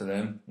them both of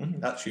them.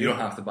 That's you don't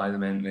have to buy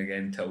them in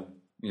again till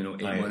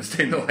 8 months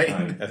down the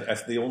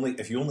line.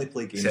 If you only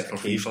play games except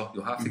for FIFA,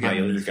 you'll have to get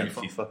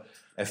FIFA.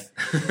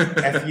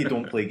 If you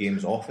don't play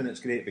games often,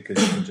 it's great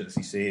because you can just, as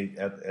you say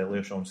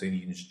earlier, Sean saying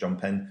you can just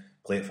jump in,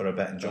 play it for a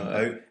bit, and jump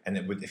out. And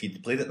it would, if you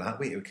played it that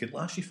way, it could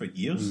last you for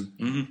years.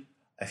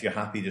 If you're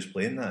happy just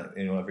playing that,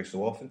 every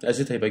so often. It's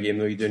the type of game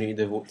though you do need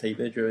to vote type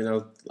it during.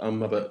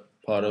 I'm a bit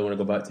paranoid when I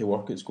go back to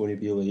work. It's going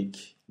to be like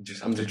I'm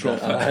just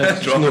not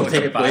no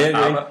time to play it.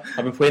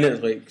 I've been playing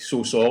it like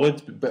so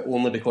solid, but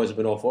only because I've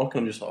been off work.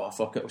 And I'm just like, oh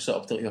fuck it, I'll sit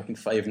up till like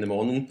 5 in the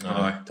morning.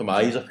 Till my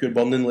eyes are pure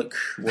burning. Like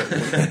what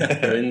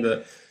doing?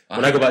 But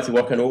when I go back to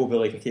work, I know it'll be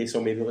like a case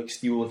of maybe like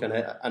steal like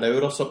an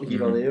hour or something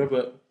here or there.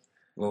 But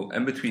well,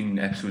 in between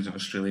episodes of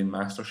Australian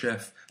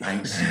MasterChef, I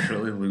think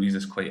secretly Louise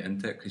is quite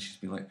into it because she's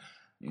been like,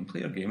 you can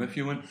play your game if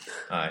you want.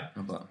 Aye.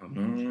 I'm like,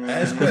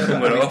 It's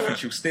quite we're off, and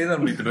she'll stay there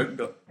and read the book.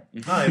 But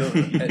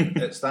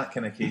it's that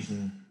kind of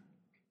occasion.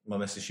 My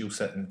missus, she'll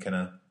sit and kind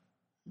of,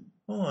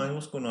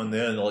 what's going on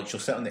there? And like she'll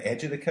sit on the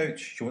edge of the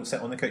couch. She won't sit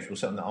on the couch. She'll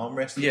sit on the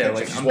armrest. Of the couch.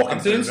 Like she's I'm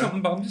doing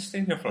something, but I'm just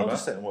staying here for a bit. I'll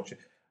just sit and watch it.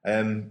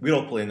 We're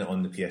all playing it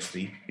on the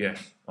PS3. Yes,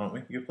 aren't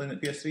we? You're playing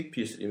it PS3.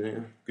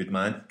 PS3,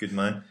 mate. Good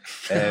man.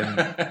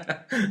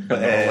 But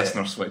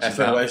listener switches. If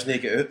I was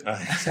naked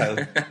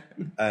out.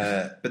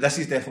 But this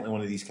is definitely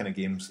one of these kind of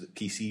games that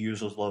PC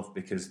users love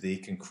because they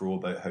can crow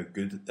about how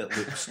good it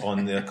looks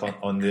on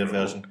their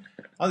version.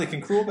 Oh, they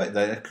can crow about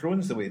that.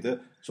 Crowing's the way to do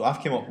it. So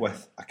I've come up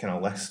with a kind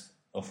of list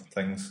of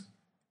things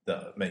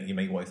that you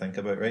might want to think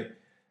about, right?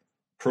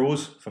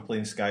 Pros for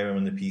playing Skyrim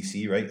on the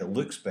PC, right? It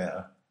looks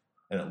better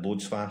and it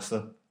loads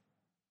faster,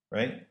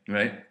 right?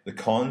 Right. The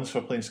cons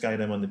for playing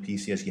Skyrim on the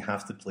PC is you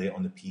have to play it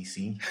on the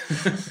PC.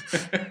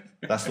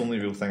 That's the only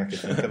real thing I could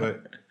think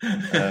about.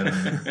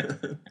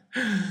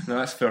 No,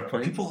 that's a fair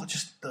point. People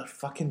they're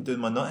fucking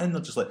doing my nut in.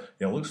 They're just like,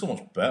 it looks so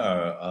much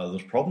better.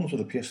 There's problems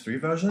with the PS3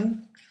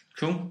 version.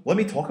 Cool. Let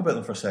me talk about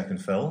them for a second,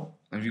 Phil.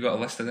 Have you got a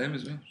list of them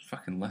as well?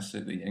 Fucking list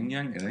out the yin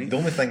yang, right? The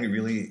only thing that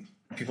really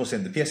people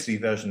saying the PS3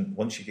 version,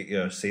 once you get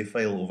your save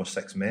file over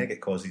 6 meg,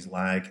 it causes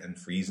lag and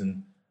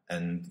freezing,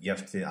 and you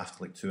have to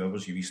after like 2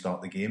 hours you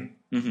restart the game,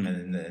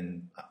 and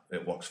then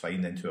it works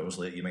fine. Then 2 hours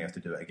later you might have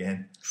to do it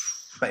again.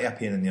 Bit of a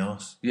pain in the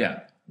arse.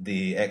 Yeah.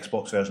 The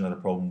Xbox version had a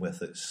problem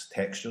with its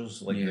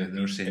textures. Like they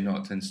were saying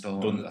not to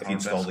install. If you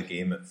install the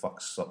game, it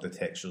fucks up the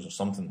textures or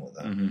something like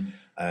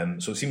that.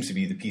 So it seems to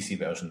be the PC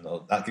version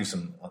that gives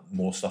them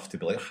more stuff to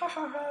be like, ha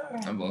ha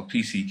ha. Well,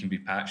 PC can be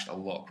patched a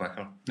lot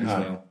quicker as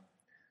well.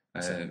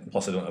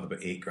 Plus, I don't have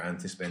about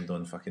 $8,000 to spend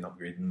on fucking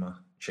upgrading my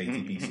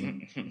shitey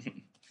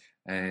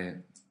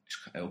PC.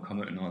 It'll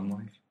come out in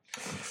OnLive.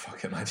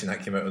 Fuck, imagine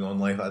that came out on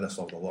OnLive. That'd have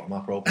solved a lot of my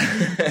problems.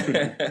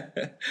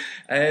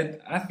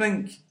 I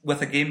think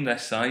with a game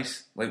this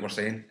size, like we're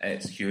saying,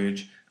 it's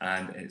huge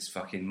and it's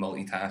fucking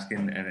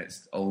multitasking and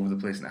it's all over the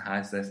place and it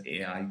has this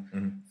AI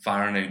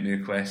firing out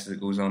new quests that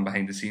goes on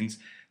behind the scenes.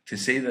 To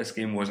say this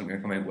game wasn't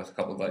going to come out with a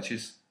couple of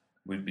glitches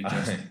would be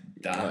just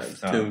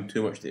daft.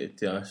 Too much to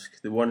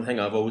ask. The one thing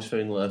I've always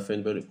found, I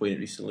found about it playing it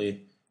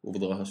recently over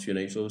the last few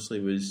nights, obviously,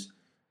 was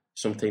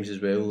sometimes as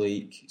well,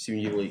 like, see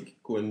when you like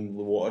go in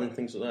the water and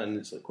things like that, and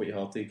it's like quite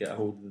hard to get a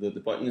hold of the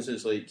buttons.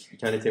 It's like you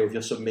can't tell if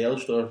you're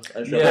submerged or.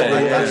 That's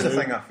the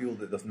thing I feel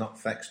that they've not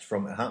fixed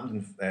from. It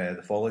happened in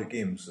the Fallout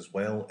games as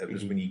well. It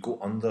was when you go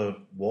under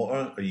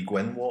water or you go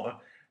in water,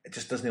 it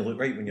just doesn't look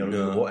right when you're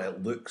in the water.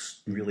 It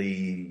looks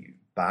really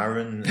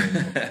barren.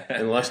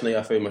 And last night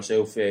I found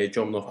myself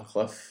jumping off a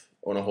cliff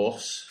on a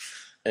horse.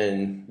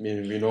 And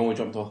we normally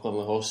jumped off on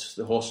the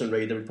horse and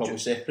rider would probably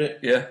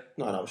separate. Yeah.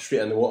 No, I was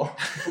straight in the water.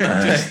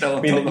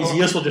 His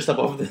ears were just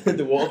above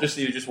the water, just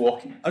so you were just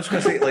walking. I was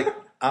going to say, like,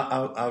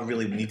 I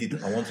really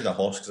wanted a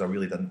horse because I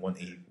really didn't want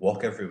to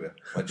walk everywhere,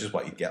 which is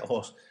what you get a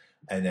horse.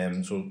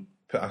 And so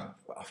put a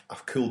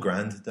cool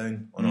grand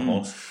down on a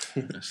horse.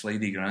 A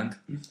slidey grand.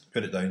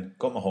 Put it down,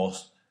 got my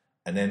horse,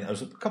 and then I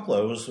was a couple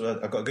of hours,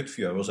 I got a good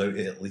few hours out of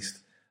it at least,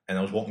 and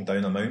I was walking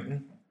down a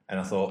mountain, and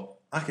I thought,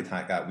 I could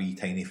hack that wee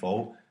tiny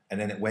fall. And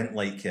then it went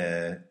like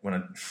it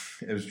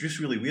was just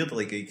really weird.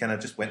 Like it kind of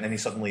just went and he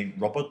suddenly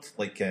rubbered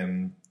like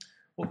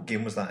What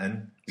game was that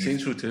in?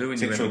 Saints Row 2 when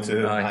Saints you Row went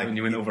 2, over, when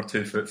you went over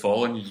 2 foot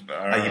fall and you just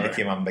you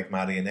became a big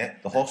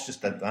marionette. The horse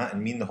just did that,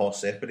 and me and the horse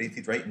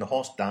separated, right? And the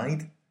horse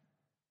died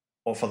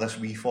for this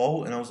wee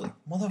fall, and I was like,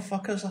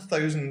 motherfuckers,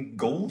 1,000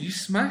 gold. You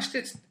smashed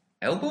its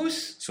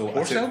elbows? So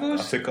horse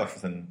elbows? I took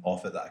everything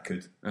off it that I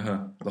could.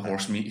 The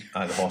horse meat.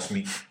 The horse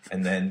meat.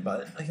 And then,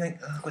 but I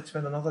think, I've got to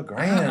spend another I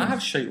grand.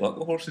 have shite luck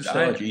with horses.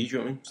 Still a G, do you know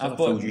what I mean? Still I've a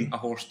full bought G. a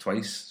horse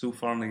twice so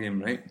far in the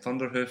game, right?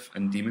 Thunderhoof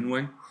and Demon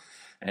Wing.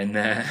 And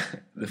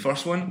the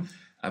first one,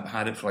 I've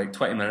had it for like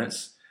 20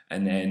 minutes,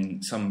 and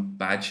then some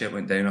bad shit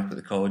went down up at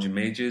the College of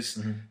Mages,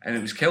 and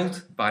it was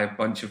killed by a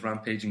bunch of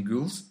rampaging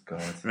ghouls.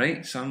 God.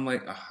 Right? So I'm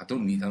like, I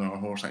don't need another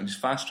horse. I can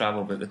just fast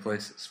travel about the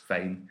place. It's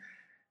fine.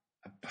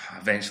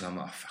 Eventually, I'm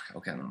like, fuck it,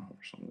 I'll get another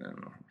horse.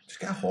 Just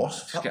get a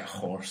horse. Just get a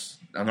horse.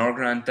 Another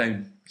grand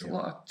down. There's a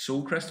lot of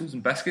soul crystals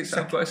and biscuits that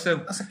I've got to sell.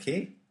 That's a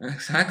cake.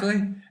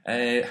 Exactly.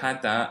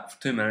 Had that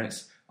for 2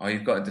 minutes. Oh,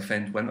 you've got to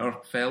defend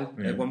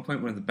Winterfell at one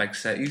point, one of the big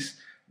cities.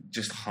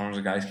 Just hundreds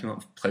of guys came up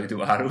with ploughed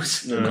out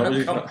arrows. No,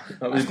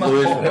 that was my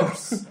blue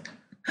horse.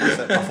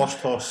 My first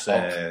horse...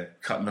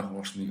 Cutting the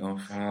horse meat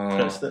off.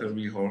 Pressed it. The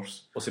wee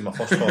horse. Well, see, my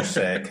first horse,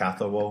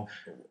 Caterwall,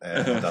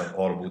 had a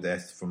horrible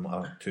death from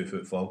a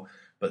 2-foot fall.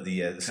 But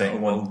the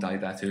second one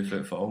died at 2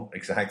 foot fall.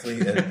 Exactly,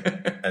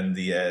 and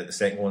the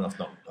second one I've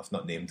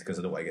not named because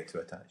I don't want to get too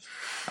attached.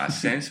 That's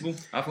sensible.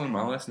 I've learned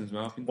my lesson as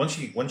well. Once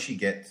you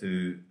get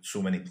to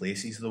so many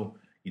places though,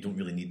 you don't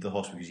really need the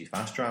horse because you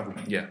fast travel.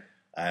 Yeah.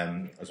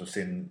 As I was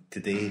saying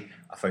today,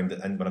 I found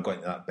that when I got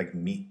into that big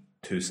meat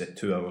 2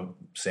 hour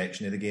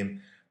section of the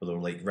game, where they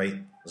were like,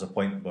 right, there's a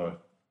point where,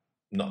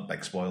 not a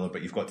big spoiler,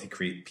 but you've got to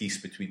create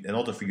peace between. In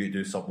order for you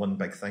to do one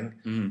big thing,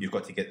 you've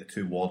got to get the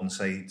 2 warden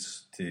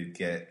sides to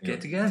get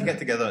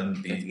together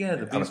and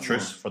have a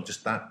truce for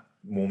just that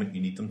moment.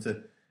 You need them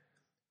to,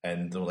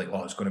 and they were like,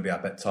 "Oh, it's going to be a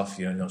bit tough.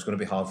 You know, it's going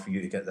to be hard for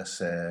you to get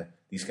this.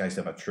 These guys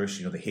to have a truce.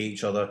 You know, they hate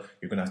each other.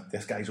 You're going to.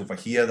 This guy's over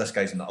here. This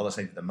guy's on the other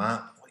side of the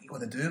map. What are you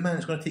going to do, man?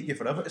 It's going to take you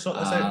forever to sort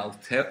this out."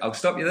 I'll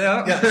stop you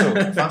there. Yeah.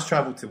 So fast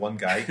travel to one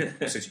guy.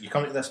 Says, "You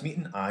coming to this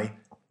meeting?" I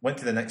went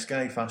to the next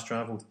guy. Fast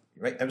travelled.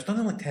 Right, it was done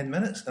in like 10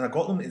 minutes, and I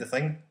got them to the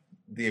thing.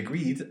 They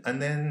agreed,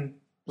 and then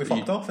we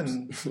fucked off.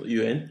 And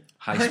you in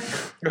high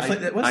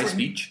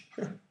speech.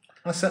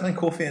 I was sitting in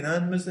Kofi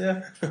Annan was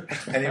there,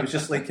 and he was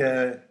just like,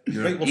 "Right,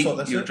 we'll sort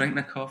this out." You're drinking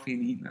a coffee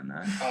and eating a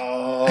naan.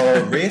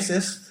 Oh,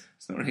 racist!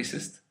 It's not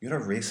racist. You're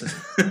a racist.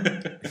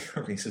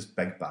 You're a racist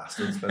big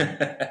bastard.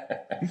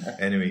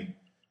 Anyway,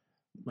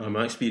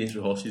 my experience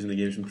with horses in the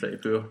game's been pretty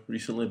poor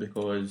recently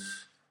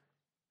because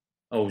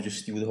I always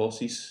just steal the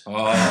horses.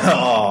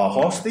 Oh,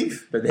 horse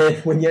thief! But then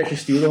when you actually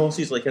steal the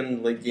horses, like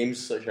in like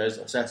games such as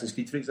Assassin's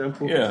Creed, for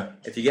example,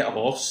 if you get a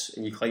horse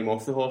and you climb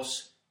off the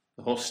horse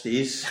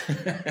stays.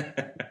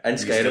 In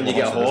Skyrim, you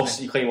get a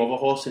horse, you climb off a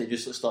horse, and it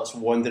just starts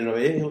wandering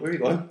away. You're like, where are you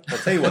going? I'll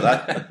tell you what,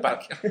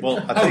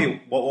 I'll tell you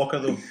what, Walker,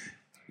 though.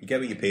 You get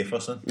what you pay for,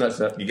 son. That's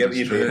it. You get what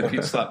you pay for. If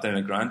you'd slap down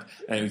a grand,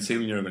 and it would say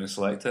when you were going to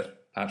select it,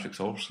 Patrick's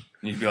horse,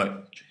 and you'd be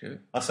like, check it out.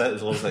 That's it. It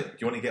was always like, do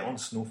you want to get on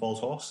Snowfall's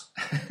horse?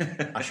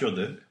 I sure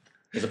do.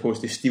 As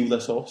opposed to steal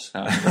this horse.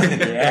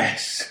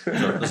 Yes.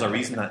 There's a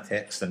reason that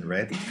text in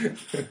red.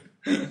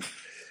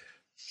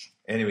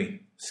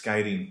 Anyway,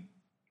 Skyrim.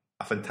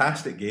 A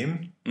fantastic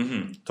game.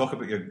 Mm-hmm. Talk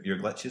about your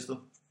glitches,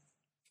 though.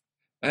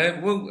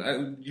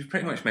 You've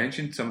pretty much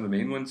mentioned some of the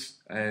main ones.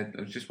 I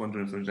was just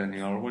wondering if there's any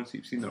other ones that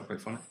you've seen that are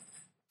quite funny.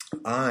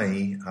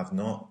 I have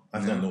not.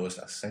 I've not noticed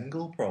a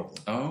single problem.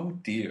 Oh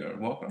dear,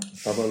 Walker.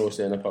 I've not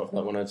noticed anything apart from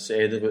that one I'd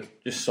said, but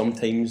just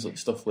sometimes like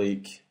stuff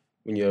like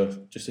when you're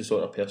just the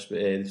sort of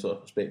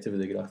perspective of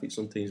the graphics.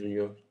 Sometimes when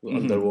you're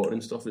underwater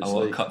and stuff, it's a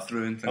lot like of cut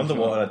through and things.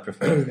 Underwater, I'd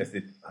prefer if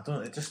they. I don't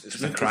know. It's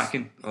just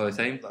cracking all the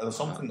time. There's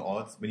something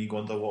odd when you go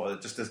underwater.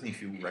 It just doesn't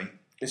feel right.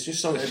 It's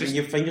just something. When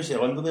you find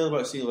yourself under there,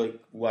 but see, like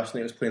last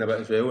night I was playing a bit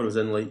as well. Where I was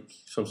in like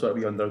some sort of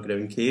wee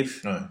underground cave,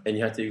 and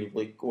you had to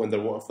like go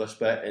underwater for this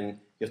bit, and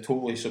you're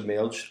totally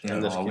submerged in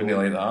this. I wouldn't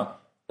like that.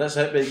 That's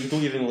it, but you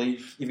don't even like.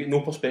 You've got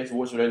no perspective of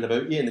what's around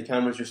about you, and the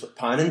camera's just like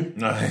panning.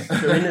 No,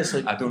 it's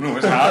like I don't know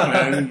what's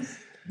happening.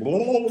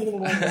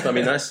 I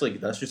mean, that's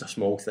just a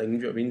small thing. Do you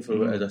know what I mean? For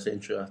what is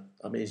essentially an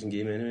amazing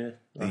game,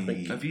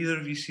 anyway. Have either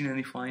of you seen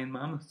any flying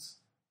mammoths?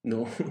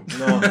 No.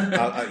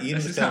 Ian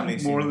has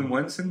happened more than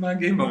once in my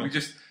game. But we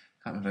just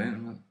can't about it.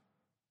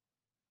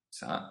 What's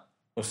that?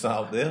 What's that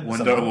up there?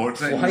 Wonder Awards.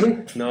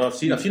 Flying? No, I've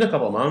seen a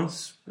couple of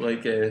mammoths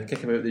like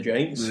kicking about the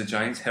giants. The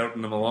giants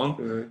herding them along.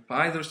 Right.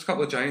 But there's a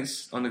couple of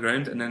giants on the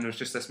ground, and then there's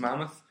just this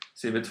mammoth,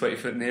 say about 20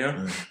 foot in the air.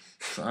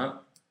 What's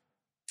that?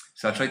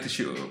 So I tried to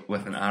shoot it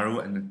with an arrow,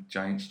 and the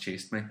giants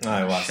chased me.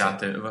 Shot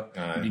out of it.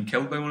 You've been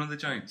killed by one of the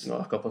giants? No,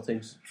 a couple of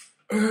times.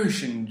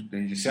 And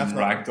they just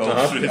ragdoll.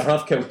 I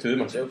have killed 2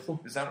 myself, though.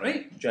 Is that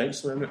right? Giant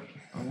slamming it.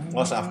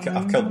 Also, I've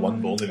killed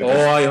one, but only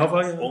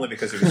because only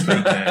because he was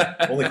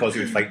fighting. Only because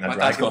he was fighting a dragon.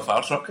 That's got a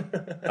fire truck.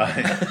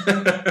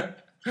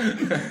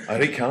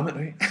 Alright, calm it,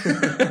 right?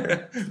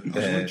 I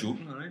was not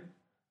joking, alright.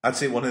 I'd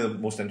say one of the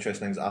most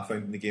interesting things I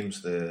found in the game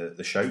is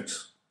the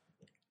shouts.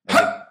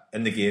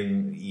 in the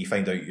game, you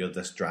find out you're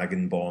this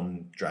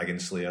Dragonborn, Dragon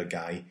Slayer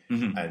guy,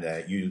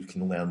 and you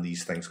can learn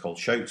these things called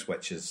shouts,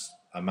 which is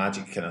a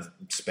magic kind of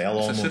spell.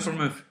 It's almost a super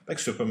move. big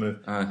super move.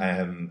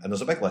 And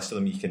there's a big list of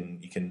them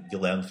you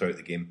learn throughout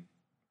the game.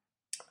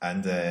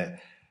 And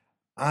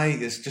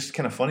it's just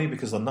kind of funny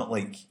because they're not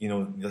like,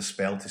 the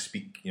spell to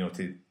speak,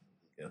 to,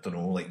 I don't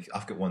know, like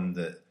I've got one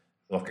that,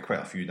 I've got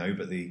quite a few now,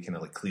 but they kind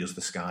of like clears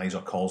the skies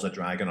or calls a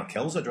dragon or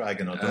kills a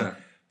dragon or don't,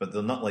 but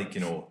they're not like,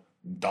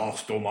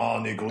 Das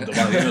Domani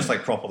Gondomani, it's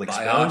like proper like by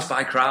spells. art,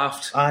 by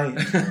craft.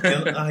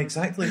 Aye,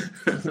 exactly.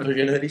 Things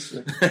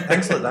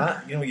like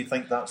that, you'd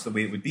think that's the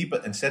way it would be,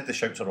 but instead the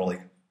shouts are all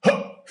like,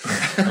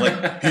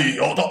 like, he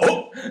order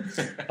up.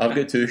 I've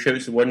got two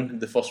shouts.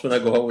 The first one I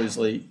got was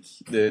like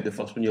the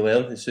first one you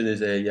learn as soon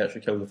as you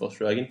actually kill the first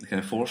dragon. The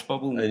kind of force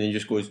bubble. And he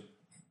just goes,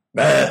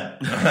 bah!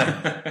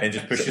 And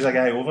just pushes a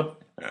guy over.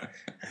 I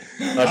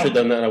actually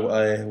done that when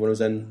I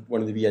was in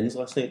one of the VNs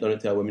last night, done it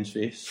to a woman's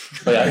face.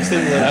 By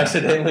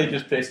accidentally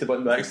just pressed the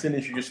button by accident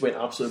and she just went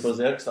absolutely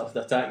berserk, started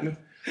attacking me.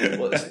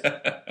 Well,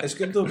 it's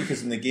good though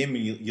because in the game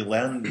you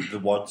learn the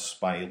words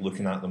by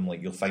looking at them,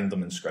 like you'll find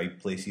them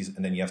inscribed places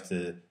and then you have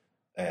to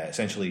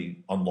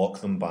essentially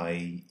unlock them by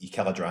you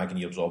kill a dragon,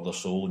 you absorb their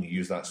soul and you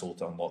use that soul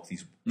to unlock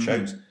these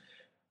shouts.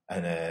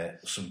 And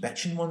some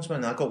bitching ones,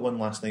 man. I got one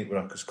last night where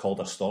I was called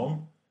a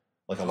storm,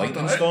 like a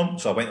lightning storm.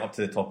 So I went up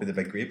to the top of the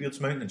big Greybeards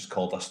Mountain and just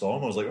called a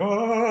storm. I was like,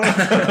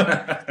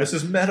 oh, this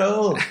is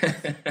metal.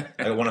 I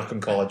got one I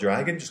can call a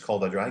dragon, just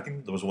called a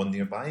dragon. There was one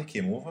nearby,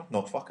 came over,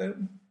 knocked fuck out.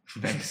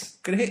 Nice.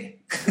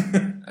 Great.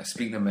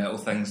 Speaking of metal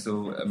things,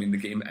 though, I mean, the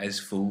game is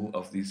full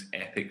of these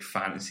epic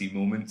fantasy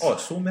moments. Oh,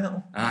 it's so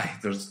metal. Aye,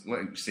 there's,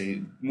 like you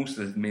say, most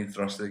of the main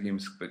thrust of the game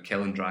is about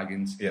killing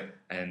dragons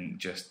and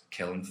just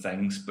killing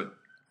things, but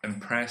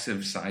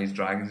impressive sized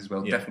dragons as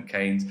well, different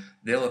kinds.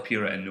 They'll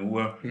appear out of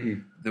nowhere.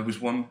 There was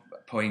one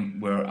point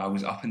where I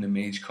was up in the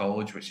Mage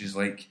College, which is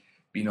like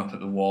being up at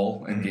the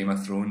wall in Game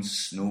of Thrones,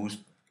 snow's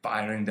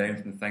firing down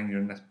from the thing, you're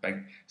in this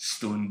big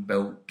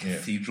stone-built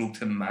cathedral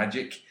to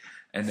magic.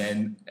 And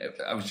then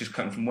I was just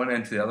cutting from one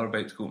end to the other,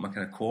 about to go to my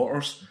kind of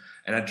quarters,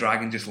 and a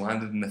dragon just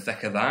landed in the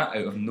thick of that,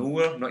 out of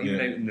nowhere, not even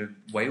out in the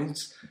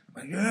wilds.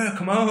 I'm like, yeah,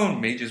 come on!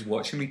 Mages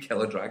watching me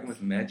kill a dragon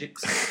with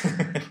magics.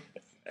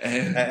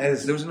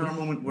 There was another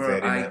moment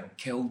where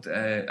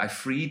I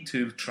freed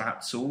two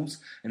trapped souls,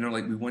 and they're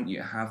like, we want you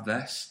to have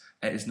this.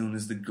 It is known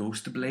as the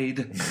Ghost Blade,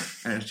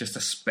 and it's just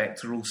a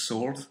spectral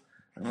sword.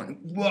 I'm like,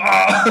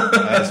 wow!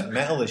 It's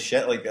metal as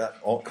shit. Like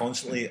that.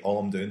 Constantly, all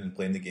I'm doing in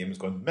playing the game is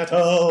going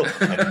metal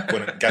and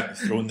going and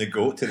throwing the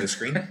goat to the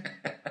screen.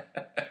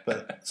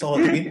 But that's all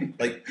I mean.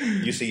 Like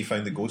you say, you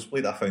found the Ghost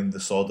Blade. I found the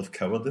Sword of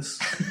Cowardice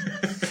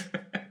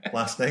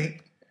last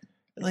night.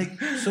 Like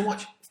so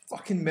much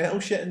fucking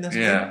metal shit in this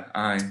game. Yeah,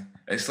 aye.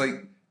 It's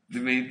like they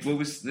made what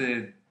was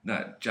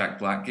that Jack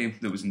Black game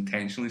that was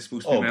intentionally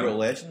supposed to be metal?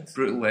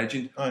 Brutal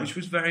Legend, which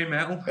was very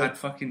metal. Had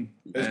fucking.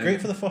 It was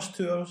great for the first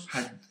 2 hours.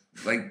 Had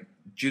like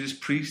Judas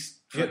Priest,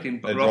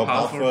 fucking Rob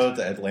Halford,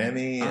 it had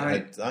Lemmy,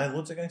 it had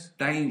loads of guys.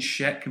 Dying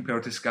shit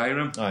compared to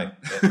Skyrim. Aye.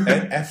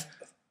 If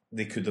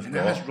they could have and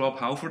it has Rob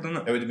Halford in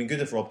it. It would have been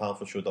good if Rob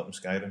Halford showed up in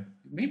Skyrim.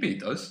 Maybe he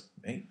does.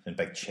 Right? And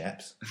big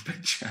chaps.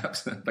 Big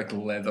chaps and a big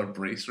leather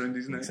brace around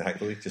his neck.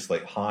 Exactly. Just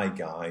like, hi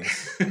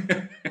guys.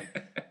 But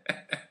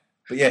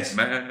yes,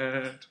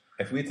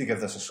 if we had to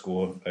give this a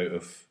score out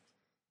of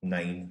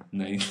 9,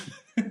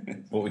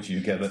 what would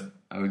you give it?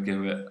 I would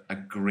give it a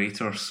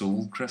greater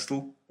soul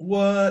crystal.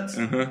 What?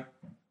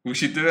 We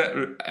should do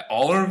it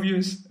all our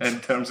reviews in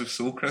terms of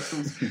soul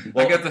crystals.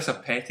 I give this a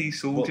petty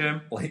soul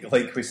gem.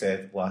 Like we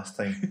said last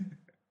time,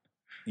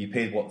 you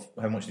paid what?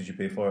 How much did you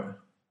pay for it?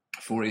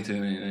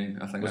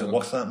 $42.99. I think. Was it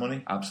worth that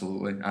money?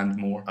 Absolutely, and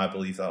more. I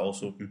believe that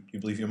also. Do you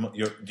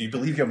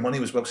believe your money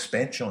was well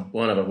spent, Sean?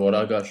 Well, I never bought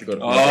it. I actually got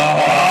it.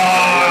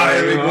 Oh,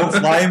 here we go,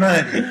 fly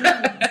man.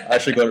 I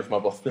actually got it for my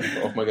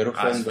birthday off my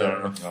girlfriend. Fair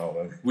enough. Oh,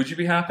 well. Would you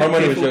be happy? Her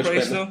money was well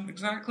price, spent. though?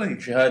 Exactly.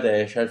 She had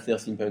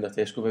 £13 a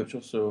Tesco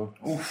voucher, so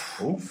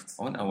Oof.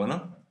 On a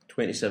winner.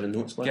 27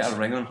 notes left. Get a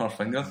ring on her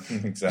finger.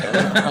 Exactly.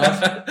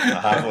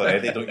 I have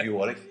already. Don't you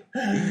worry.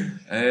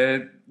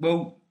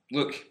 Well,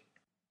 look.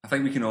 I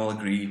think we can all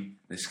agree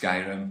that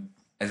Skyrim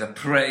is a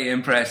pretty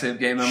impressive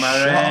game, am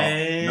I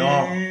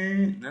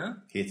right? No?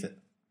 Hate it.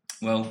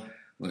 Well,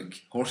 look,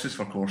 horses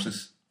for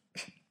courses.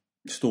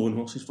 Stone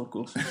horses for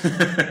courses.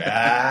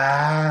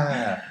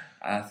 Ah.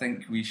 I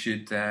think we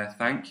should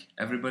thank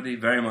everybody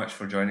very much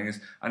for joining us.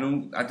 I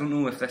don't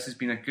know if this has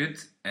been a good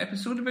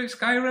episode about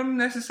Skyrim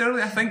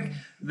necessarily. I think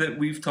that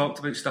we've talked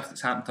about stuff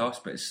that's happened to us,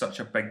 but it's such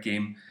a big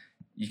game,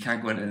 you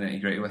can't go into the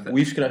nitty-gritty with it.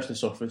 We've scratched the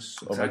surface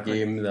of a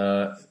game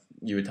that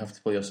you would have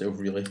to play yourself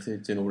really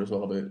to know what it's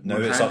all about. Now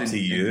it's up to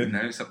you.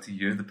 Now it's up to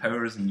you. The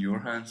power is in your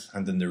hands.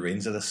 Handing the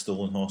reins of the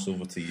stolen horse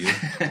over to you,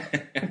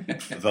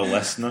 the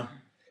listener.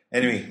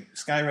 Anyway,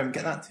 Skyrim,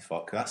 get that to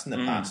fuck. That's in the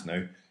past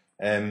now.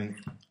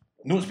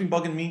 Know what's been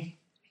bugging me?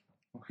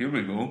 Oh, here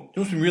we go. Know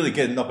what's been really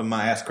getting up in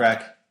my ass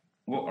crack?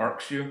 What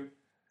irks you?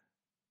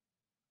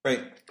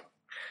 Right.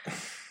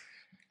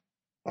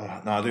 No,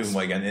 I don't even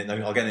want to get into it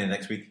now. I'll get into it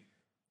next week.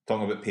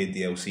 Talking about paid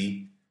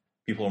DLC.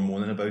 People are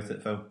moaning about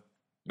it, Phil.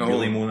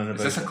 Really moaning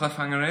about it. Is this a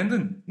cliffhanger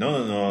ending?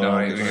 No. No,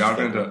 right, we are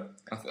going to do it.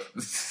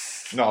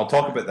 No, I'll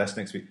talk about this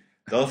next week.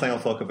 The other thing I'll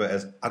talk about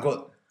is I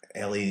got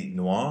LA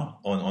Noire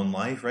on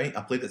live, right?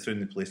 I played it through in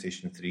the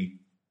PlayStation 3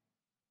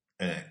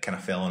 and it kind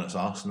of fell on its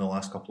arse in the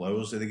last couple of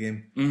hours of the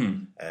game.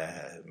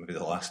 Maybe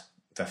the last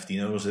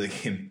 15 hours of the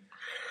game.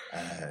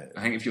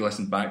 I think if you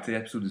listen back to the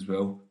episode as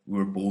well, we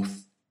were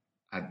both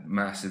had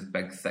massive,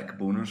 big, thick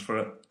boners for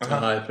it.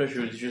 I'm pretty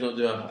sure, did you not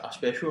do a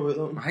special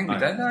about them? I think we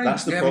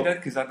did, we did,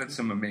 because I did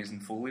some amazing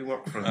Foley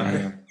work for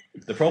them.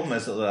 The problem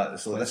is that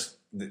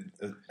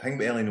the thing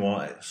about LA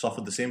Noire, it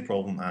suffered the same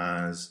problem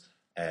as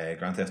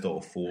Grand Theft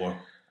Auto 4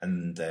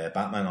 and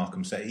Batman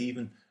Arkham City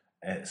even.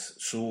 It's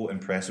so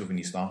impressive when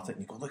you start it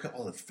and you go, look at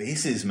all the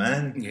faces,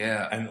 man.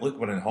 Yeah. And look,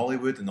 we're in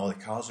Hollywood and all the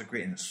cars are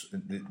great and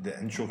the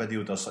intro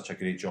video does such a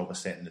great job of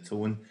setting the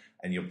tone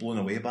and you're blown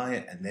away by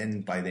it, and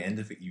then by the end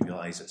of it you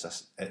realise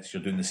it's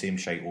you're doing the same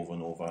shite over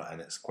and over and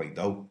it's quite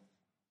dull.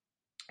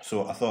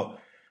 So I thought,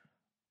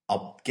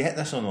 I'll get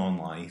this on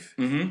live.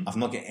 I've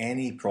not got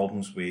any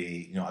problems with,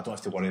 I don't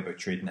have to worry about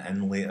trading it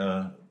in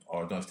later,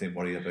 or I don't have to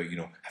worry about,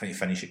 having to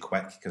finish it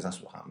quick, because that's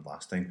what happened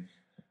last time.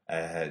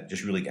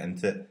 Just really get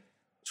into it.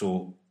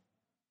 So,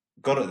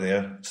 got it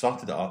there,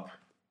 started it up,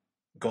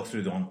 got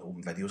through the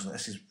open videos, and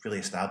this is really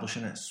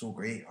establishing it. It's so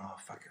great. Oh,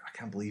 fuck, I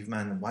can't believe,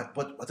 man.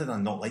 What did I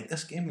not like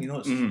this game?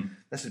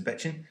 This is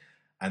bitching.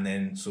 And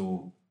then,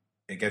 so,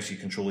 it gives you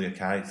control of your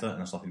character,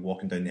 and it's like you're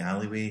walking down the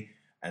alleyway,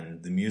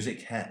 and the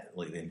music hit,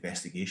 like the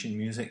investigation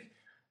music.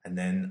 And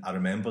then I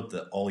remembered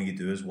that all you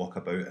do is walk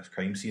about a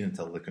crime scene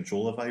until the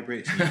controller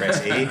vibrates, and you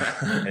press A,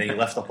 and then you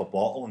lift up a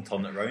bottle and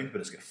turn it around,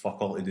 but it's got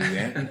fuck all to do with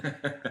anything.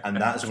 And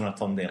that's when I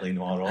turned LA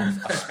Noire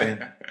off.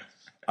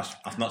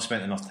 I've not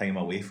spent enough time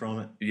away from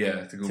it.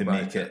 Yeah, to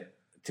back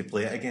to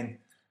play it again.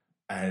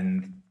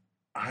 And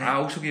I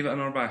also gave it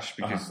another bash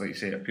because, like you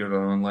say, it appeared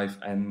on live,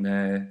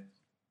 and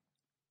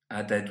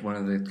I did one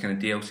of the kind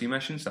of DLC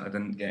missions that I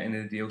didn't get any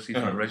of the DLC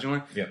for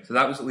originally. Yeah. So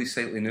that was at least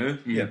slightly new.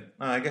 Yeah,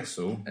 I guess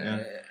so.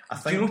 Yeah.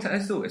 Do you know what it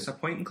is though? It's a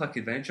point and click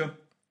adventure.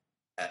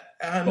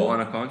 But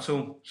on a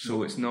console,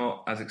 so it's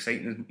not as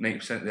exciting as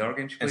 90% of the other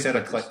games you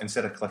play.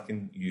 Instead of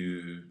clicking,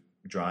 you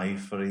drive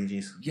for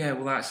ages. Yeah,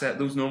 well that's it.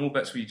 Those normal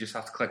bits where you just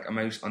have to click a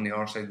mouse on the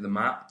other side of the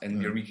map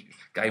and your wee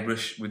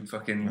Guybrush would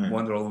fucking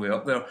wander all the way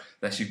up there.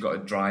 This you've got to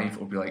drive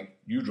or be like,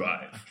 you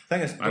drive.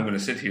 Thing is, I'm going to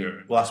sit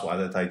here. Well, that's what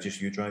I did. I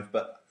just you drive.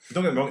 But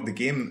don't get me wrong, the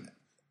game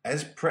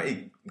is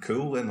pretty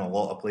cool in a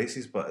lot of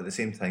places, but at the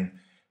same time,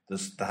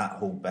 there's that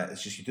whole bit.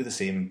 It's just you do the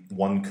same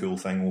one cool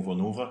thing over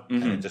and over,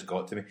 and it just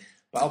got to me.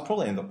 But I'll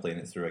probably end up playing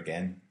it through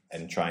again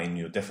and trying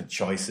different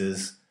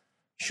choices,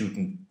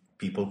 shooting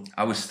people.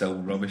 I was still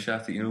rubbish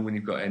at it, when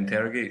you've got to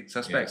interrogate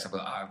suspects. I'm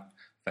like, I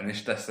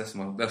finished this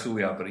will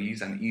be a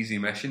breeze, an easy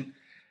mission.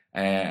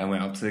 I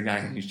went up to the guy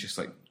and he's just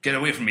like, get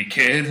away from me,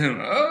 kid.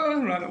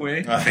 And ran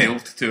away.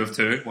 Failed 2 of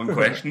 2. One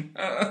question.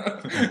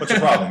 What's your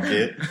problem,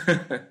 kid?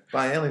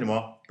 By LA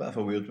Noire, bit of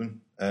a weird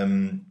one.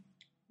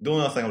 The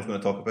only other thing I was going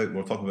to talk about, we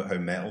were talking about how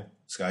metal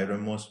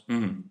Skyrim was.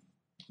 The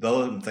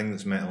other thing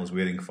that's metal is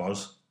wearing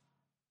furs.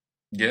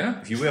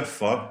 Yeah. If you wear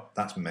fur,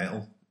 that's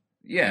metal.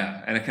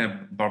 Yeah, in a kind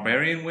of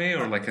barbarian way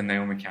or like a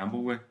Naomi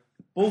Campbell way?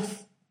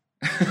 Both.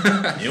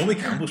 Naomi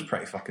Campbell's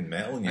pretty fucking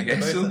metal. And I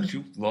guess so.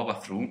 She'll lob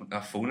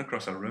a phone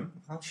across her room.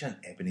 Well, she's an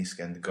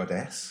ebony-skinned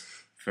goddess.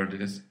 Fair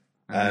dues.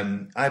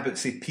 But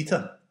say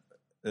PETA,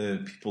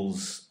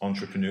 People's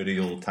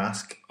Entrepreneurial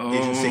Task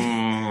Agency.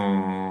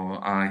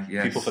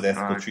 Yes. People for the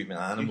Ethical Treatment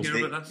of Animals. Did you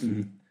hear about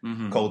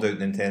this? Called out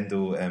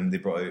Nintendo. They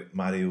brought out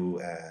Mario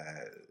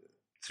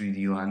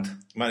 3D Land.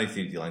 Mario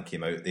 3D Land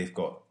came out. They've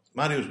got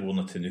Mario's worn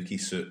a Tanuki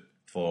suit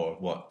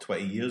for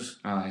 20 years.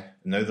 Aye.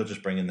 And now they're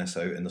just bringing this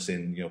out and they're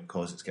saying,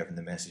 because it's giving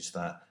the message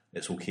that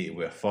it's okay to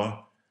wear fur.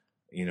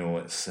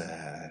 It's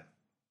I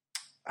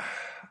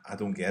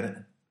don't get it.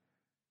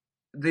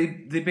 They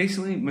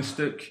basically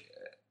mistook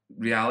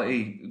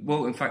reality.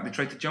 Well, in fact, they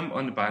tried to jump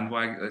on the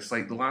bandwagon. It's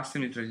like the last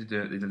time they tried to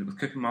do it, they did it with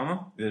Cooking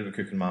Mama. They did it with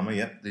Cooking Mama,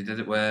 yeah. They did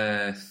it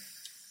with...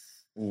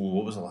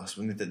 what was the last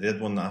one? They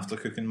did one after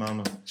Cooking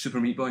Mama. Super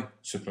Meat Boy.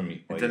 Super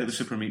Meat Boy. They did it with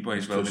Super Meat Boy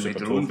as well. They made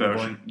their own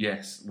version.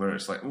 Yes, where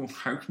it's like,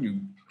 how can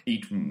you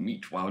eat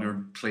meat while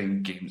you're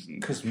playing games?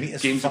 Because meat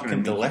is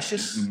fucking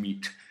delicious.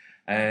 Meat.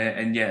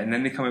 And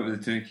then they come out with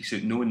the Tanuki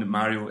suit, knowing that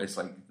Mario is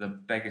like the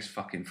biggest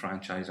fucking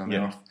franchise on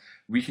earth.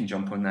 We can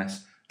jump on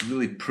this,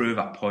 really prove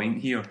a point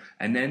here,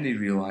 and then they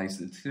realise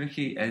that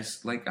Tanuki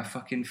is like a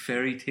fucking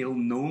fairy tale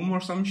gnome or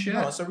some shit.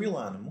 No, it's a real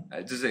animal.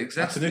 Does it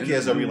exist? Tanuki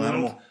is a real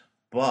animal,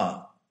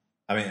 but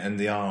and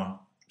they are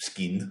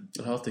skinned.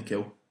 They're hard to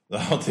kill. They're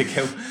hard to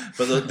kill,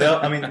 but the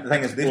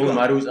thing is, all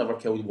Mario's ever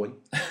killed one.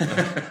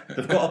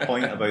 They've got a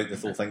point about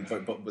this whole thing,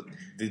 but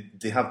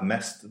they have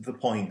missed the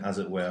point, as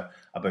it were,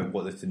 about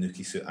what the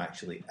Tanuki suit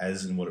actually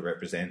is and what it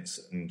represents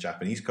in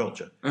Japanese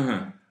culture.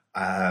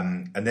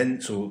 And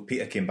then, so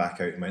Peter came back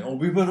out and went,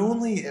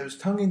 it was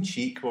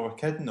tongue-in-cheek, we were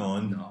kidding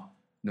on. No.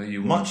 No, you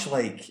won't. Much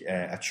like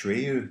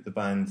Atreyu, the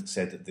band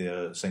said that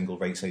their single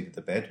Right Side of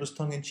the Bed was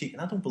tongue-in-cheek,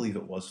 and I don't believe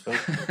it was, Phil.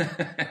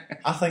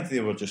 I think they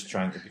were just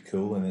trying to be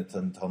cool, and it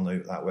didn't turn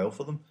out that well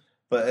for them.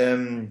 But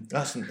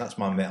that's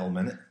my metal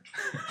minute.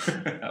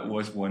 That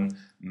was one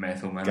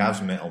metal minute.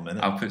 Gav's metal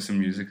minute. I'll put some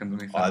music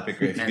underneath. Oh, that'd be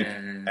great if you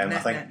could. I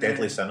think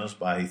Deadly Sinners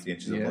by 3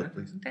 Inches of Blood,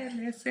 please.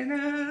 Deadly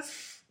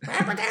Sinners.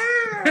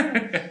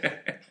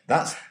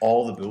 That's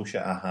all the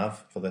bullshit I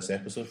have for this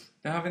episode.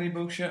 Do I have any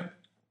bullshit?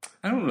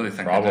 I don't really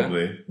think I do.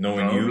 Probably.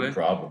 Knowing you,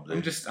 probably.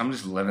 I'm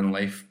just living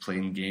life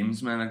playing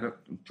games, man.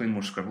 I'm playing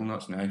more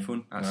Scribblenauts on the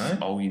iPhone.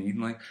 That's all you need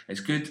in life.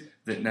 It's good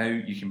that now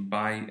you can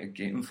buy a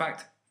game. In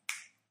fact,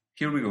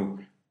 here we go.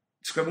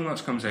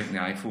 Scribblenauts comes out on the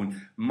iPhone.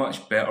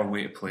 Much better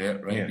way to play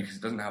it, right? Yeah. Because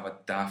it doesn't have a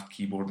daft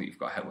keyboard that you've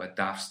got to hit with a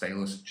daft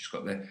stylus. It's just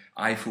got the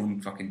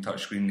iPhone fucking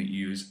touchscreen that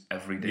you use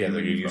every day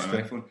when you've got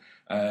an iPhone.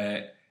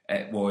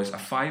 It was a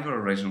 £5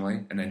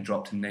 originally and then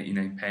dropped to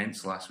 99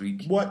 pence last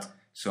week. What?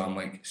 So I'm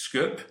like,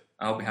 Scoop,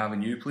 I'll be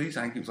having you, please.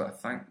 I think it was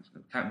like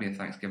it can't be a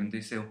Thanksgiving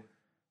Day sale.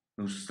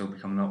 Those will still be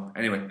coming up.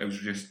 Anyway, it was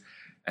just...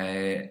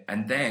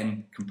 and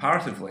then,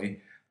 comparatively,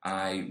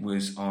 I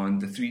was on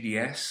the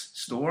 3DS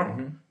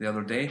store the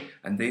other day,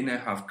 and they now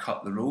have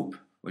Cut the Rope,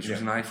 which was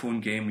an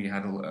iPhone game where you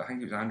had I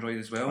think it was Android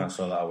as well. I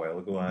saw that a while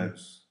ago.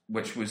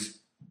 Which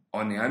was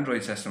on the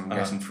Android system, I'm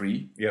guessing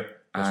free. Yep.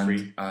 And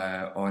free.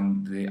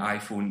 On the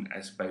iPhone,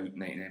 it's about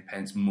 99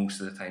 pence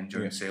most of the time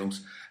during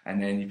sales.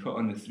 And then you put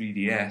on the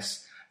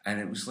 3DS, and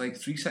it was like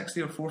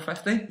 360 or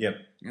 450. Yep.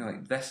 You're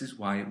like, this is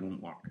why it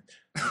won't work.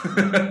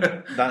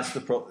 That's the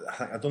problem.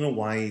 I don't know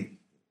why.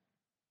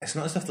 It's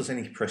not as if there's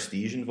any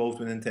prestige involved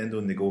with Nintendo,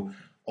 and they go,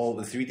 "Oh,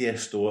 the 3DS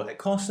store, it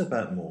costs a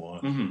bit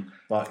more."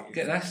 But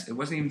get this, it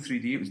wasn't even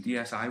 3D; it was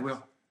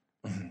DSiWare.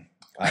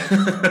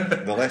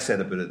 The less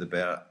said about it, the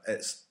better.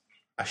 It's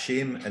a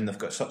shame, and they've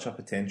got such a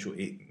potential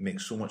to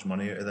make so much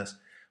money out of this.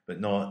 But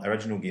no,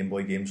 original Game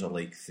Boy games are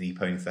like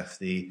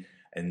 £3.50,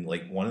 and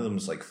like one of them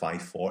is like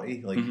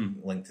 £5.40. Like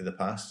Link to the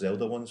Past,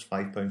 Zelda one's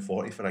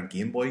 £5.40 for a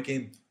Game Boy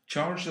game.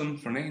 Charge them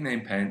for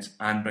 99 pence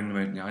and bring them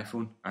out on the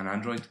iPhone and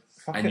Android,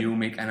 you'll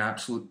make an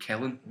absolute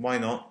killing. Why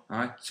not?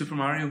 Aye, Super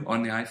Mario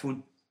on the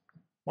iPhone.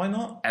 Why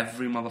not?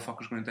 Every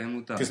motherfucker's going to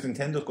download that. Because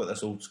Nintendo's got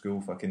this old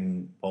school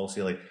fucking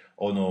policy like,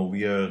 oh no,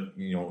 we're,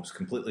 it's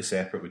completely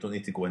separate. We don't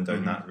need to go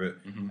down that route.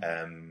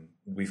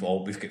 We've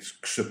got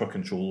super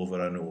control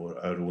over our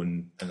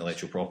own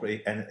intellectual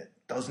property, and it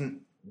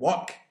doesn't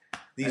work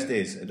these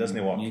days. It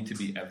doesn't work. You need to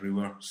be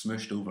everywhere,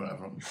 smooshed over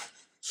everything.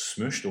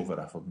 Smooshed over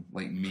everything,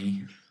 like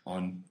me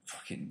on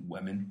fucking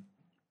women.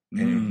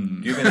 Do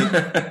you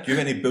have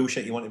any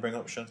bullshit you want to bring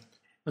up, Sean?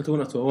 I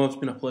don't at all. It's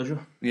been a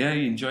pleasure. Yeah,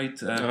 you enjoyed.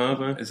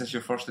 Is this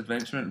your first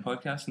adventure in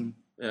podcasting?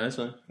 Yeah, it's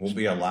fine. Won't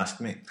be your last,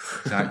 mate.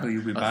 Exactly,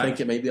 you'll be back. I think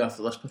it might be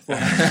after this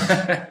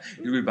performance.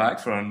 You'll be back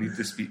for our Need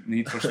for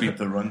Speed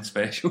the Run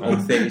special.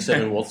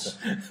 37 words.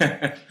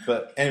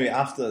 But anyway,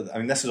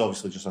 this is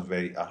obviously just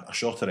a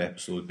shorter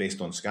episode based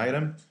on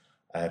Skyrim.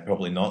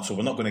 Probably not. So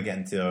we're not going to get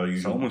into our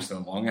usual... It's almost a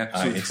long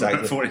episode.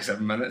 Exactly.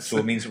 47 minutes. So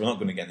it means we're not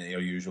going to get into our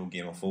usual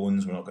Game of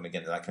Phones. We're not going to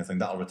get into that kind of thing.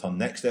 That'll return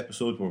next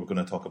episode, where we're going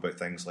to talk about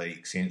things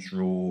like Saints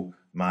Row,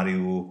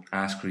 Mario...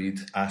 Ass Creed,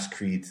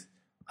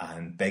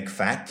 and Big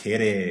Fat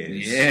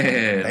Titties.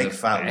 Yeah. Big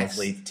Fat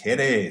Lovely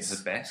Titties.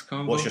 The best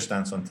combo. What's your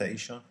stance on titties,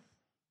 Sean?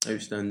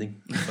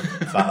 Outstanding.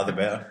 Fatter the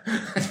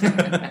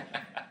better.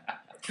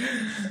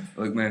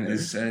 Look, man,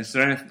 is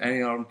there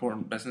any other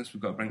important business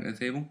we've got to bring to the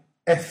table?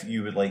 If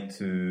you would like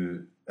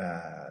to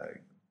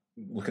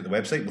look at the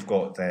website, we've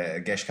got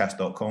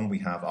geshcast.com. We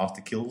have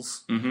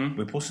articles.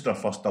 We posted our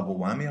first double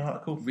whammy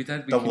article. We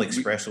did. Double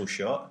espresso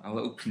shot. A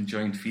little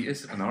conjoined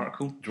fetus of an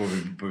article.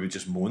 Where we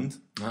just moaned.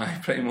 Aye,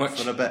 pretty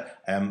much. For a bit.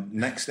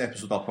 Next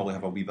episode, I'll probably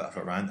have a wee bit of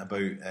a rant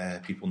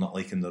about people not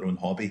liking their own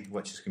hobby,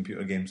 which is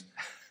computer games,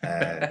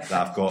 that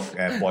I've got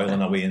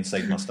boiling away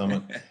inside my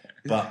stomach.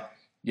 But...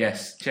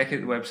 yes, check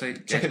out the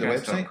website. Check out the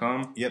website.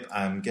 Geshcast.com. Yep,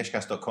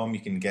 Geshcast.com.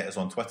 You can get us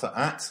on Twitter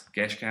at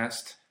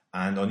Geshcast.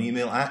 And on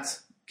email at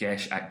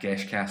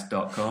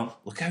Gesh@Geshcast.com.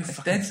 Look how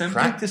fucking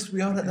practiced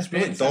we are at this.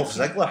 We're like Dolph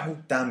Ziggler. How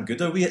damn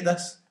good are we at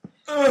this?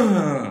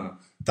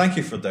 Thank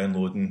you for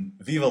downloading.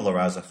 Viva La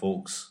Raza,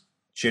 folks.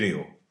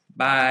 Cheerio.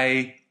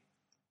 Bye.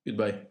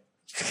 Goodbye.